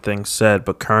have been things said,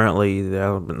 but currently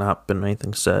there have not been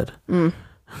anything said.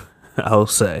 I'll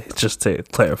say, just to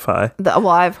clarify. Well,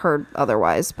 I've heard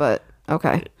otherwise, but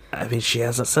okay. I mean, she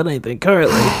hasn't said anything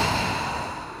currently.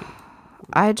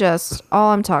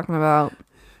 All I'm talking about,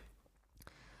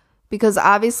 because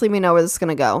obviously we know where this is going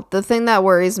to go. The thing that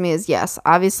worries me is, yes,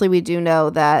 obviously we do know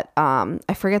that,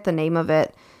 I forget the name of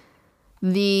it.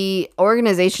 The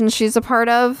organization she's a part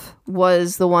of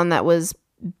was the one that was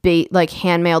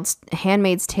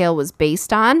Handmaid's Tale was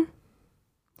based on.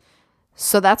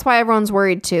 So that's why everyone's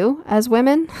worried too, as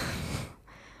women.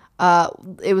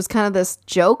 It was kind of this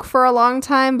joke for a long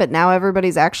time, but now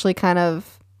everybody's actually kind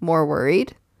of more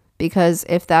worried, because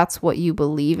if that's what you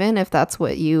believe in, if that's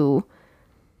what you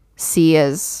see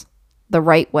as the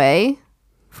right way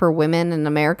for women in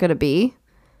America to be,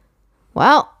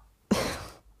 well,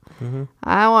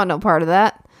 I don't want no part of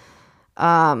that.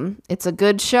 It's a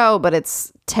good show, but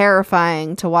it's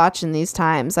terrifying to watch in these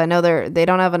times. I know they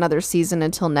don't have another season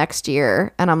until next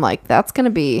year, and I'm like, that's going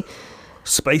to be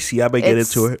spicy. I may get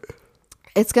into it.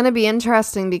 It's going to be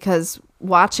interesting because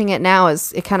watching it now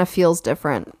it kind of feels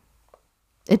different.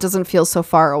 It doesn't feel so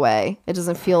far away. It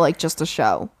doesn't feel like just a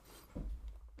show.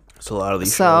 It's a lot of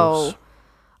these shows.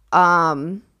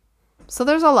 So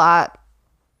there's a lot.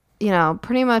 You know,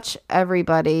 pretty much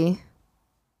everybody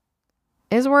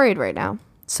is worried right now.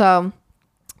 So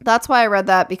that's why I read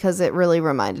that, because it really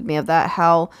reminded me of that.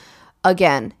 How,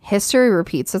 again, history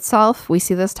repeats itself. We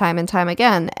see this time and time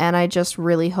again. And I just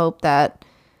really hope that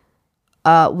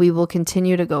we will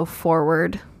continue to go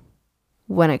forward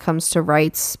when it comes to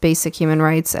rights, basic human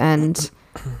rights, and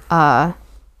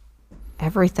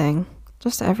everything.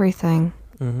 Just everything.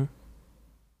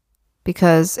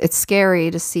 Because it's scary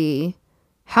to see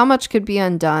how much could be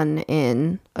undone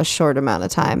in a short amount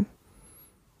of time.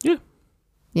 Yeah.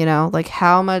 You know, like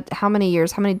how many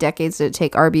years, how many decades did it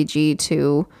take RBG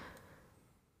to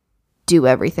do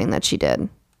everything that she did?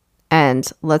 And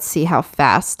let's see how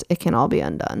fast it can all be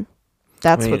undone.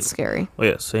 That's what's scary. Well,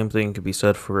 yeah, same thing could be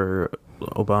said for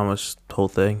Obama's whole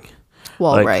thing.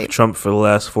 Well, like, right. Trump for the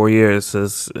last 4 years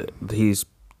says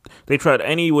they tried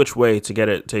any which way to get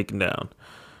it taken down.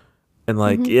 And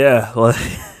like, yeah, like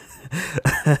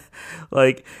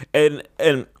like and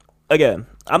again,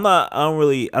 I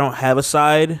don't have a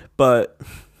side, but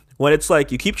when it's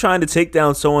like you keep trying to take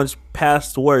down someone's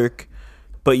past work,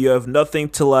 but you have nothing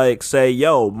to like say,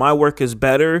 yo, my work is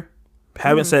better,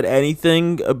 haven't said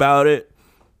anything about it,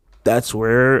 that's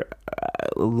where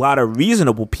a lot of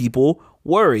reasonable people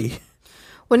worry.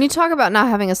 When you talk about not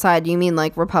having a side, you mean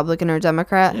like Republican or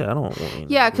Democrat? Yeah, I don't.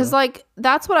 Yeah, because like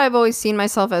that's what I've always seen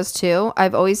myself as too.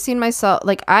 I've always seen myself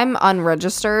like I'm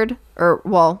unregistered, or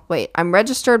well, wait, I'm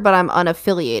registered, but I'm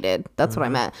unaffiliated. That's what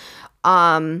I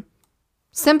meant.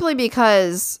 Simply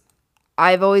because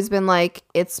I've always been like,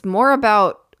 it's more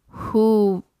about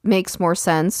who makes more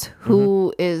sense,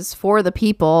 who is for the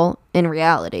people in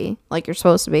reality, like you're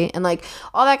supposed to be, and like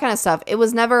all that kind of stuff. It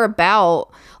was never about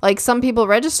like some people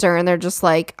register and they're just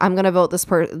like, I'm gonna vote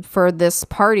for this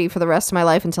party for the rest of my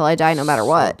life until I die, no matter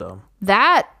what. Dumb.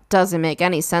 That doesn't make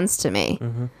any sense to me.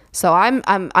 So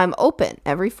I'm open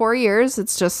every 4 years.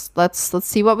 It's just let's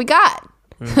see what we got.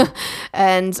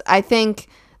 And I think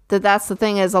that's the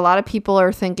thing, is a lot of people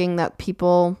are thinking that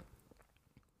people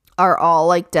are all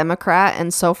like Democrat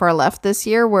and so far left this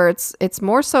year, where it's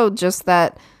more so just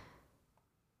that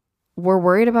we're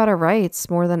worried about our rights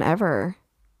more than ever.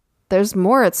 There's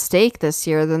more at stake this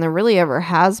year than there really ever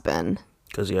has been.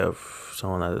 Because you have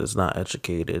someone that is not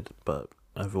educated, but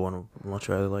everyone would much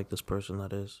rather like this person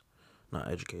that is not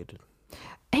educated.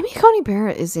 Amy Coney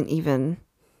Barrett isn't even...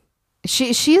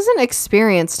 She isn't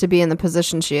experienced to be in the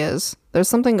position she is. There's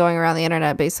something going around the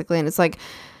internet, basically, and it's like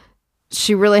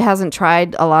she really hasn't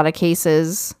tried a lot of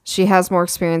cases. She has more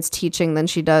experience teaching than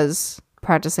she does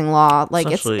practicing law.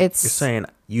 Like it's you're saying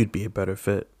you'd be a better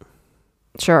fit.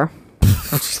 Sure.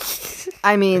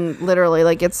 I mean, literally,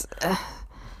 like it's.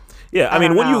 Yeah, I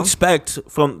mean, what do you expect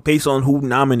from based on who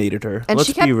nominated her? And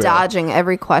she kept dodging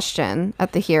every question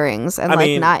at the hearings and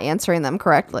not answering them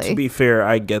correctly. To be fair,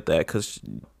 I get that, because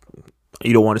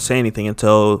you don't want to say anything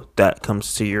until that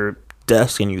comes to your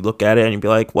desk and you look at it and you be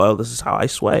like, well, this is how I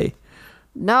sway.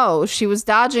 No, she was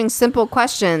dodging simple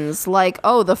questions like,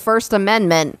 oh, the First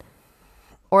Amendment.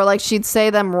 Or like she'd say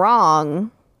them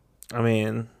wrong. I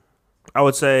mean, I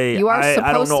would say you are supposed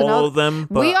I don't know to know all of them.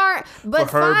 But we are, but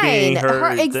for her fine. Being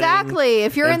her exactly. Thing,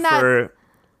 if you're in that. For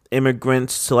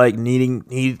immigrants to like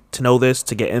need to know this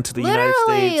to get into the United States.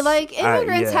 Literally, like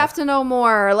immigrants have to know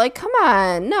more. Like, come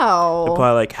on, no. They're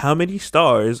probably like, how many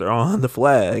stars are on the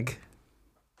flag?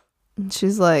 And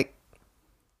she's like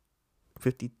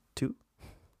 52.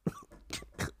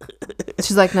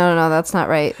 She's like, no, that's not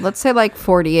right. Let's say like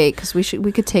 48, because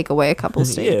we could take away a couple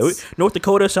states. Yeah, North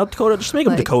Dakota, South Dakota, just make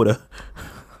them Dakota.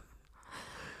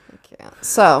 Okay.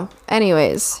 So,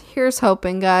 anyways, here's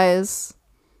hoping, guys.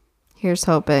 Here's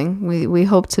hoping. We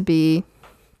hope to be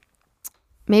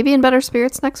maybe in better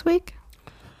spirits next week.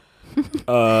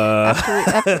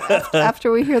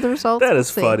 After we hear the results. That is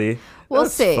funny. We'll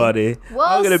see. Funny.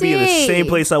 I'm gonna be in the same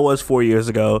place I was 4 years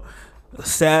ago.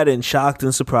 Sad and shocked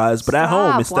and surprised, but at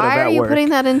home instead of at work. Why are you putting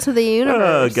that into the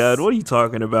universe? Oh God, what are you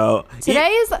talking about? Today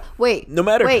is wait.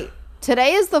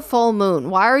 Today is the full moon.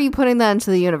 Why are you putting that into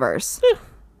the universe?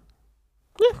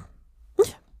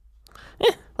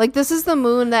 Like, this is the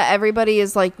moon that everybody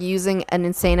is like using an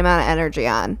insane amount of energy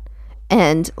on,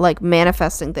 and like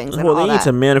manifesting things. And well, all they need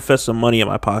to manifest some money in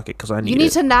my pocket because I need. You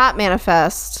need to not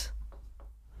manifest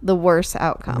the worst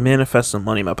outcome. Manifest some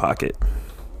money in my pocket.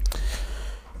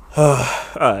 All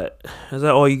right, is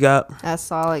that all you got? That's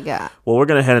all I got. Well, we're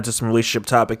gonna head into some relationship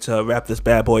topic to wrap this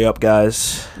bad boy up,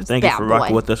 guys. Thank you for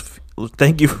rocking with us.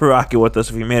 Thank you for rocking with us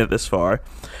if you made it this far.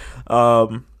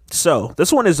 So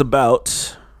this one is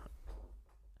about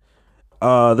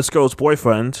this girl's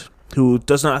boyfriend who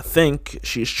does not think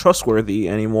she's trustworthy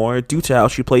anymore due to how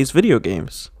she plays video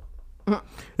games.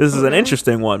 This is an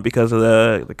interesting one because of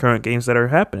the current games that are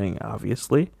happening,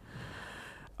 obviously.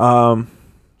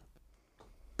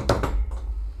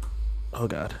 Oh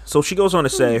God! So she goes on to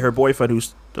say her boyfriend,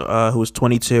 who's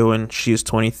 22 and she's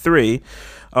 23,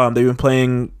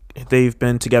 they've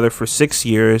been together for 6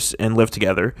 years and lived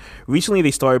together. Recently, they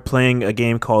started playing a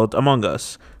game called Among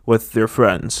Us with their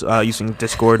friends using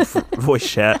Discord voice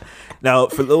chat. Now,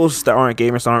 for those that aren't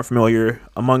gamers, that aren't familiar,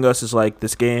 Among Us is like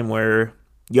this game where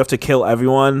you have to kill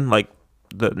everyone. Like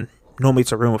normally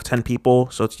it's a room of 10 people,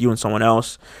 so it's you and someone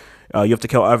else. you have to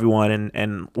kill everyone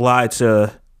and lie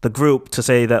to the group to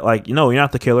say that like, you know, you're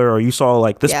not the killer, or you saw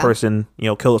like this person, you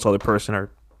know, kill this other person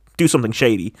or do something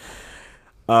shady,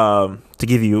 to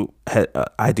give you an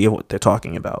idea of what they're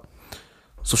talking about.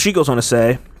 So she goes on to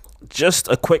say, just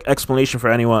a quick explanation for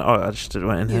anyone. Oh, I just did it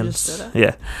in him.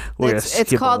 Yeah.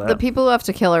 It's called, the people who have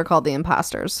to kill are called the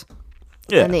imposters.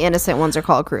 Yeah. And the innocent ones are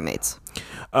called crewmates.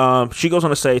 She goes on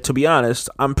to say, to be honest,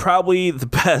 I'm probably the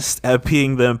best at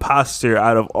being the imposter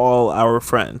out of all our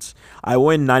friends. I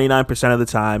win 99% of the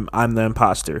time. I'm the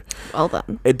imposter. Well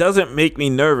done. It doesn't make me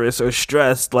nervous or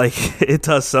stressed like it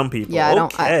does some people. Yeah,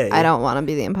 I don't want to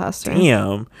be the imposter.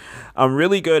 Damn. I'm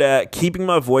really good at keeping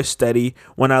my voice steady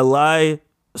when I lie,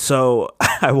 so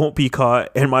I won't be caught,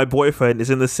 and my boyfriend is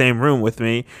in the same room with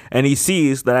me, and he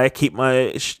sees that I keep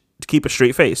a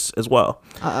straight face as well.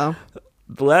 Uh-oh.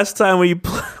 The last time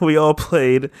we all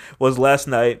played was last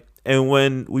night, and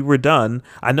when we were done,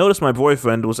 I noticed my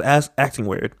boyfriend was acting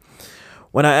weird.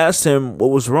 When I asked him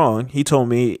what was wrong, he told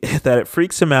me that it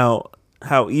freaks him out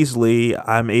how easily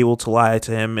I'm able to lie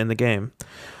to him in the game.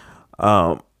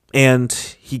 And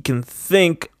he can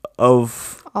think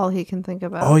of... All he can think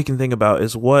about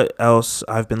is what else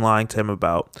I've been lying to him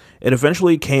about. It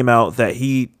eventually came out that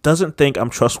he doesn't think I'm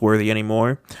trustworthy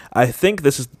anymore. I think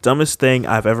this is the dumbest thing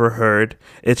I've ever heard.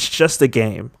 It's just a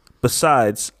game.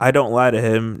 Besides, I don't lie to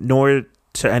him, nor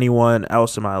to anyone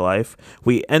else in my life.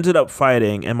 We ended up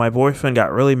fighting, and my boyfriend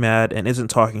got really mad and isn't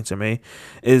talking to me.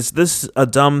 Is this a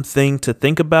dumb thing to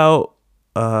think about,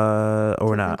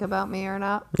 or not? Think about me or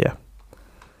not? Yeah.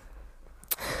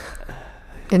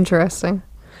 Interesting.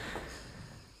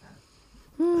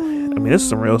 I mean, this is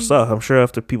some real stuff. I'm sure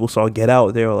after people saw Get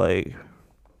Out, they were like,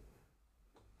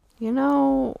 you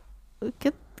know,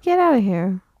 get out of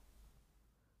here.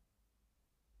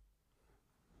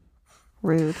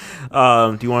 Rude.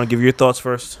 Do you want to give your thoughts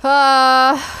first?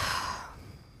 I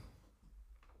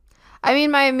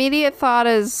mean, my immediate thought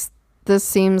is this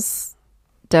seems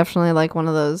definitely like one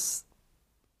of those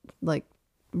like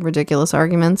ridiculous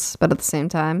arguments, but at the same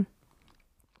time,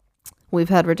 we've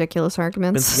had ridiculous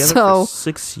arguments. Been together for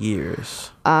 6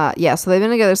 years. Yeah, so they've been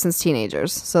together since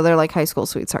teenagers. So they're like high school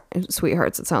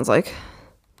sweethearts, it sounds like.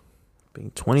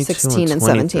 Being 22 16 and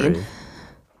 17.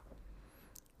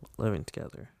 Living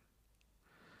together.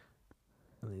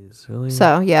 Really...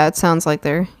 So, yeah, it sounds like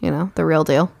they're, you know, the real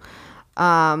deal.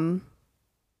 I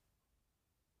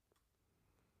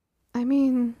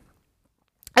mean,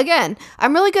 again,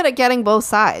 I'm really good at getting both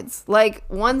sides. Like,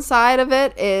 one side of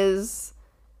it is,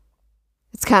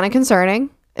 it's kind of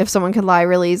concerning if someone could lie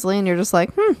really easily and you're just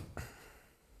like,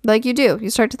 like you do.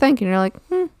 You start to think and you're like,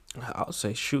 I'll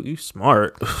say, shoot, you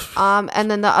smart.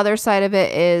 And then the other side of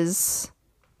it is,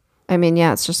 I mean,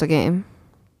 yeah, it's just a game.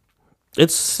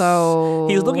 It's so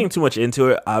he's looking too much into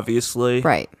it, obviously.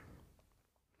 Right.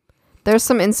 There's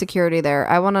some insecurity there.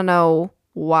 I want to know,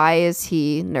 why is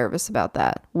he nervous about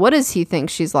that? What does he think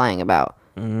she's lying about?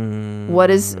 What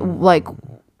is, like,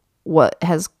 what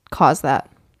has caused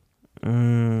that?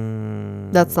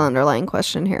 That's the underlying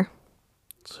question here.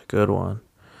 It's a good one.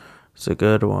 It's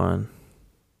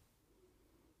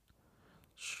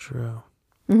true.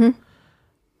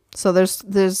 So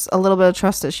there's a little bit of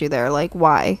trust issue there. Like,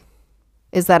 why?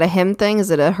 Is that a him thing? Is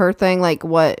it a her thing? Like,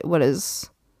 what has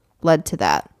led to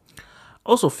that? I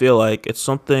also feel like it's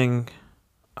something,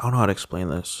 I don't know how to explain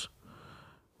this,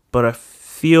 but I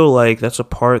feel like that's a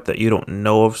part that you don't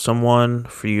know of someone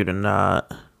for you to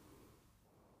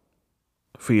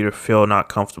feel not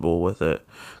comfortable with it.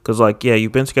 Because, like, yeah,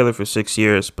 you've been together for 6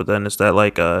 years, but then is that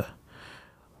like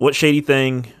what shady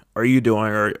thing are you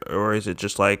doing, or is it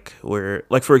just like where,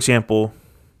 like, for example,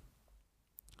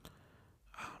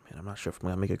 I'm not sure if I'm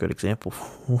gonna make a good example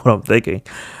for what I'm thinking.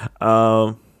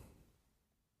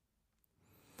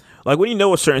 Like, when you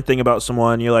know a certain thing about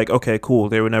someone, you're like, okay, cool,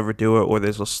 they would never do it, or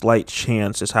there's a slight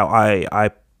chance, is how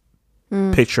I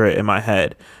picture it in my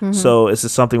head. So is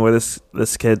this something where this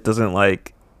kid doesn't,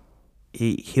 like,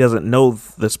 he doesn't know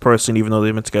this person, even though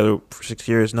they've been together for 6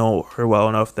 years, know her well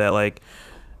enough that, like,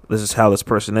 this is how this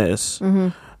person is.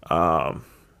 It's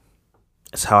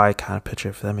how I kind of picture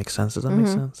it, if that makes sense. Does that make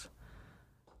sense?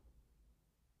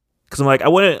 Because I'm like, I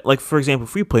wouldn't, like, for example,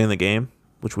 if we play in the game,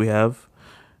 which we have,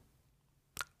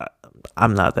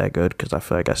 I'm not that good because I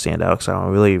feel like I stand out because I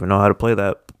don't really even know how to play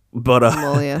that. But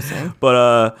well, yeah, same.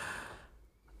 But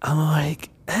I'm like,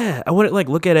 I wouldn't like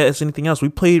look at it as anything else.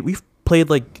 We've played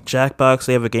like Jackbox.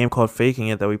 They have a game called Faking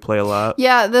It that we play a lot.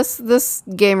 Yeah, this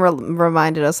game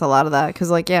reminded us a lot of that because,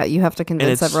 like, yeah, you have to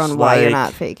convince everyone why you're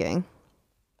not faking.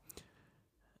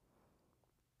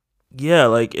 yeah,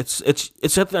 like it's at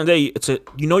the end of the day, it's a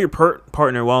you know your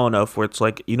partner well enough where it's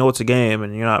like, you know, it's a game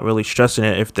and you're not really stressing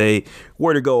it if they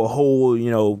were to go a whole,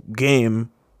 you know,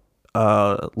 game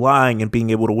lying and being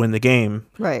able to win the game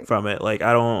Right. from it. Like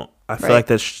I feel Right. like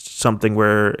that's something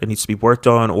where it needs to be worked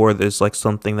on, or there's like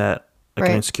something that like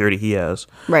an Right. insecurity he has.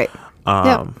 Right.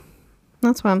 Yep.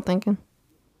 That's what I'm thinking.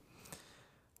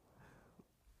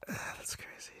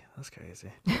 That's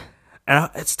crazy. And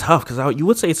it's tough because you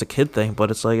would say it's a kid thing,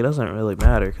 but it's like it doesn't really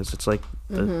matter because it's like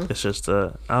it's just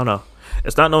I don't know.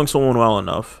 It's not knowing someone well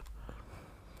enough.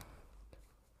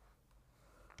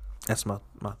 That's my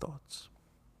thoughts.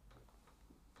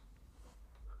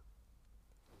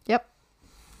 Yep.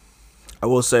 I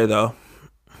will say though,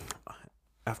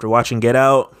 after watching Get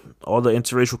Out, all the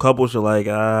interracial couples are like,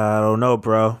 I don't know,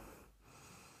 bro.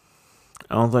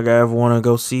 I don't think I ever want to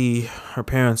go see her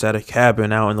parents at a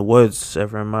cabin out in the woods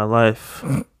ever in my life.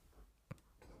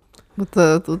 With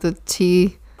the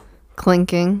tea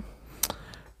clinking.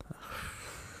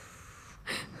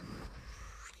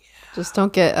 Just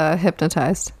don't get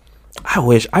hypnotized. I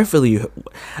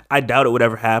doubt it would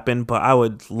ever happen, but I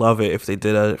would love it if they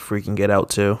did a freaking Get Out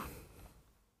too.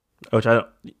 Which I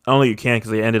don't think you can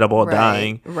because they ended up all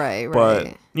dying. Right.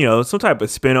 But, you know, some type of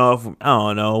spin-off, I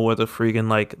don't know, where the freaking,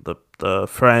 like, the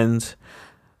friend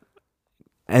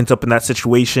ends up in that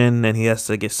situation and he has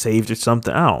to get saved or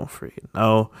something. I don't freaking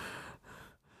know.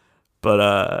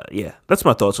 But, yeah, that's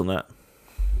my thoughts on that.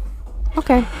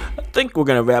 Okay. I think we're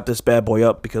going to wrap this bad boy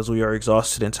up because we are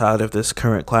exhausted and tired of this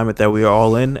current climate that we are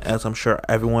all in, as I'm sure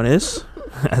everyone is,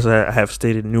 as I have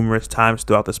stated numerous times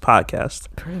throughout this podcast.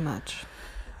 Pretty much.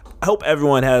 I hope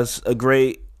everyone has a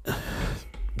great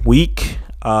week,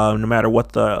 no matter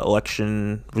what the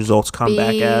election results come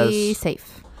back as. Be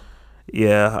safe.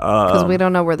 Yeah. Because we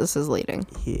don't know where this is leading.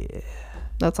 Yeah.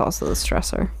 That's also the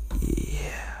stressor.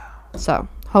 Yeah. So,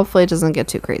 hopefully it doesn't get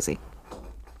too crazy.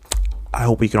 I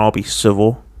hope we can all be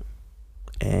civil.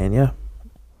 And yeah.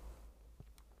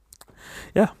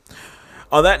 Yeah.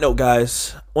 On that note,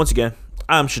 guys, once again,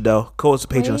 I'm Shadell, co-host of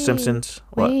Page on The Simpsons.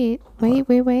 Wait.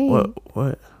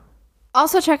 What?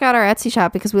 Also, check out our Etsy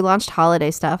shop because we launched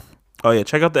holiday stuff. Oh, yeah.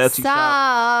 Check out the Etsy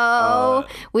shop.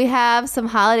 We have some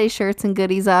holiday shirts and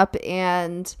goodies up,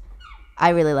 and I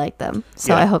really like them.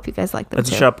 So Yeah. I hope you guys like them Etsy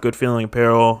too. shop, Good Feeling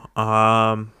Apparel.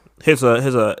 Here's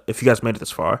a if you guys made it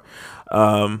this far,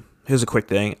 here's a quick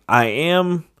thing. I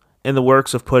am in the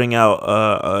works of putting out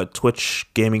a Twitch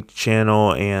gaming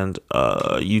channel and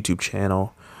a YouTube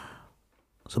channel.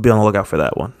 So be on the lookout for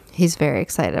that one. He's very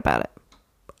excited about it.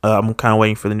 I'm kind of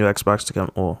waiting for the new Xbox to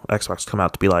come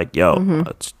out to be like, yo,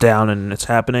 it's down and it's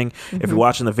happening. If you're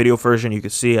watching the video version, you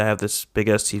can see I have this big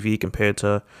ass TV compared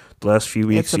to the last few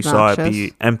weeks. It's You saw it obnoxious.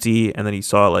 be empty, and then you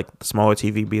saw like the smaller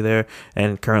TV be there,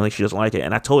 and currently she doesn't like it.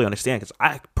 And I totally understand because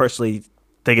I personally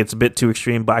think it's a bit too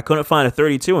extreme, but I couldn't find a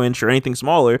 32-inch or anything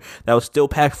smaller that was still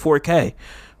packed 4K.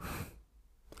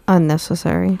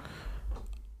 Unnecessary.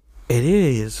 It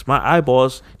is. My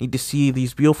eyeballs need to see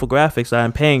these beautiful graphics that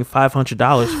I'm paying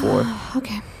 $500 for.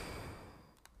 Okay.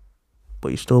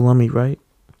 But you still love me, right?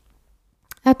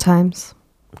 At times.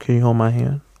 Can you hold my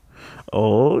hand?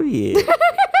 Oh, yeah.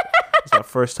 It's my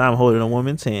first time holding a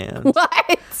woman's hand.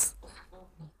 What?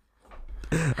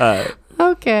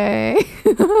 Okay.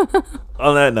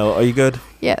 On that note, are you good?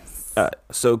 Yes.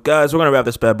 So, guys, we're going to wrap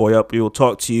this bad boy up. We will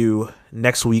talk to you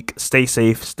next week. Stay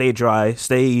safe, stay dry,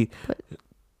 stay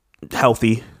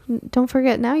healthy. Don't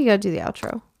forget, now you gotta do the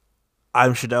outro.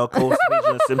 I'm Shadell, co-host of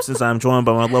The Simpsons. I'm joined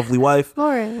by my lovely wife.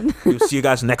 Lauren. We'll see you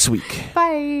guys next week.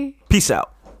 Bye. Peace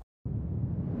out.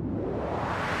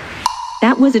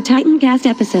 That was a Titancast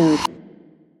episode.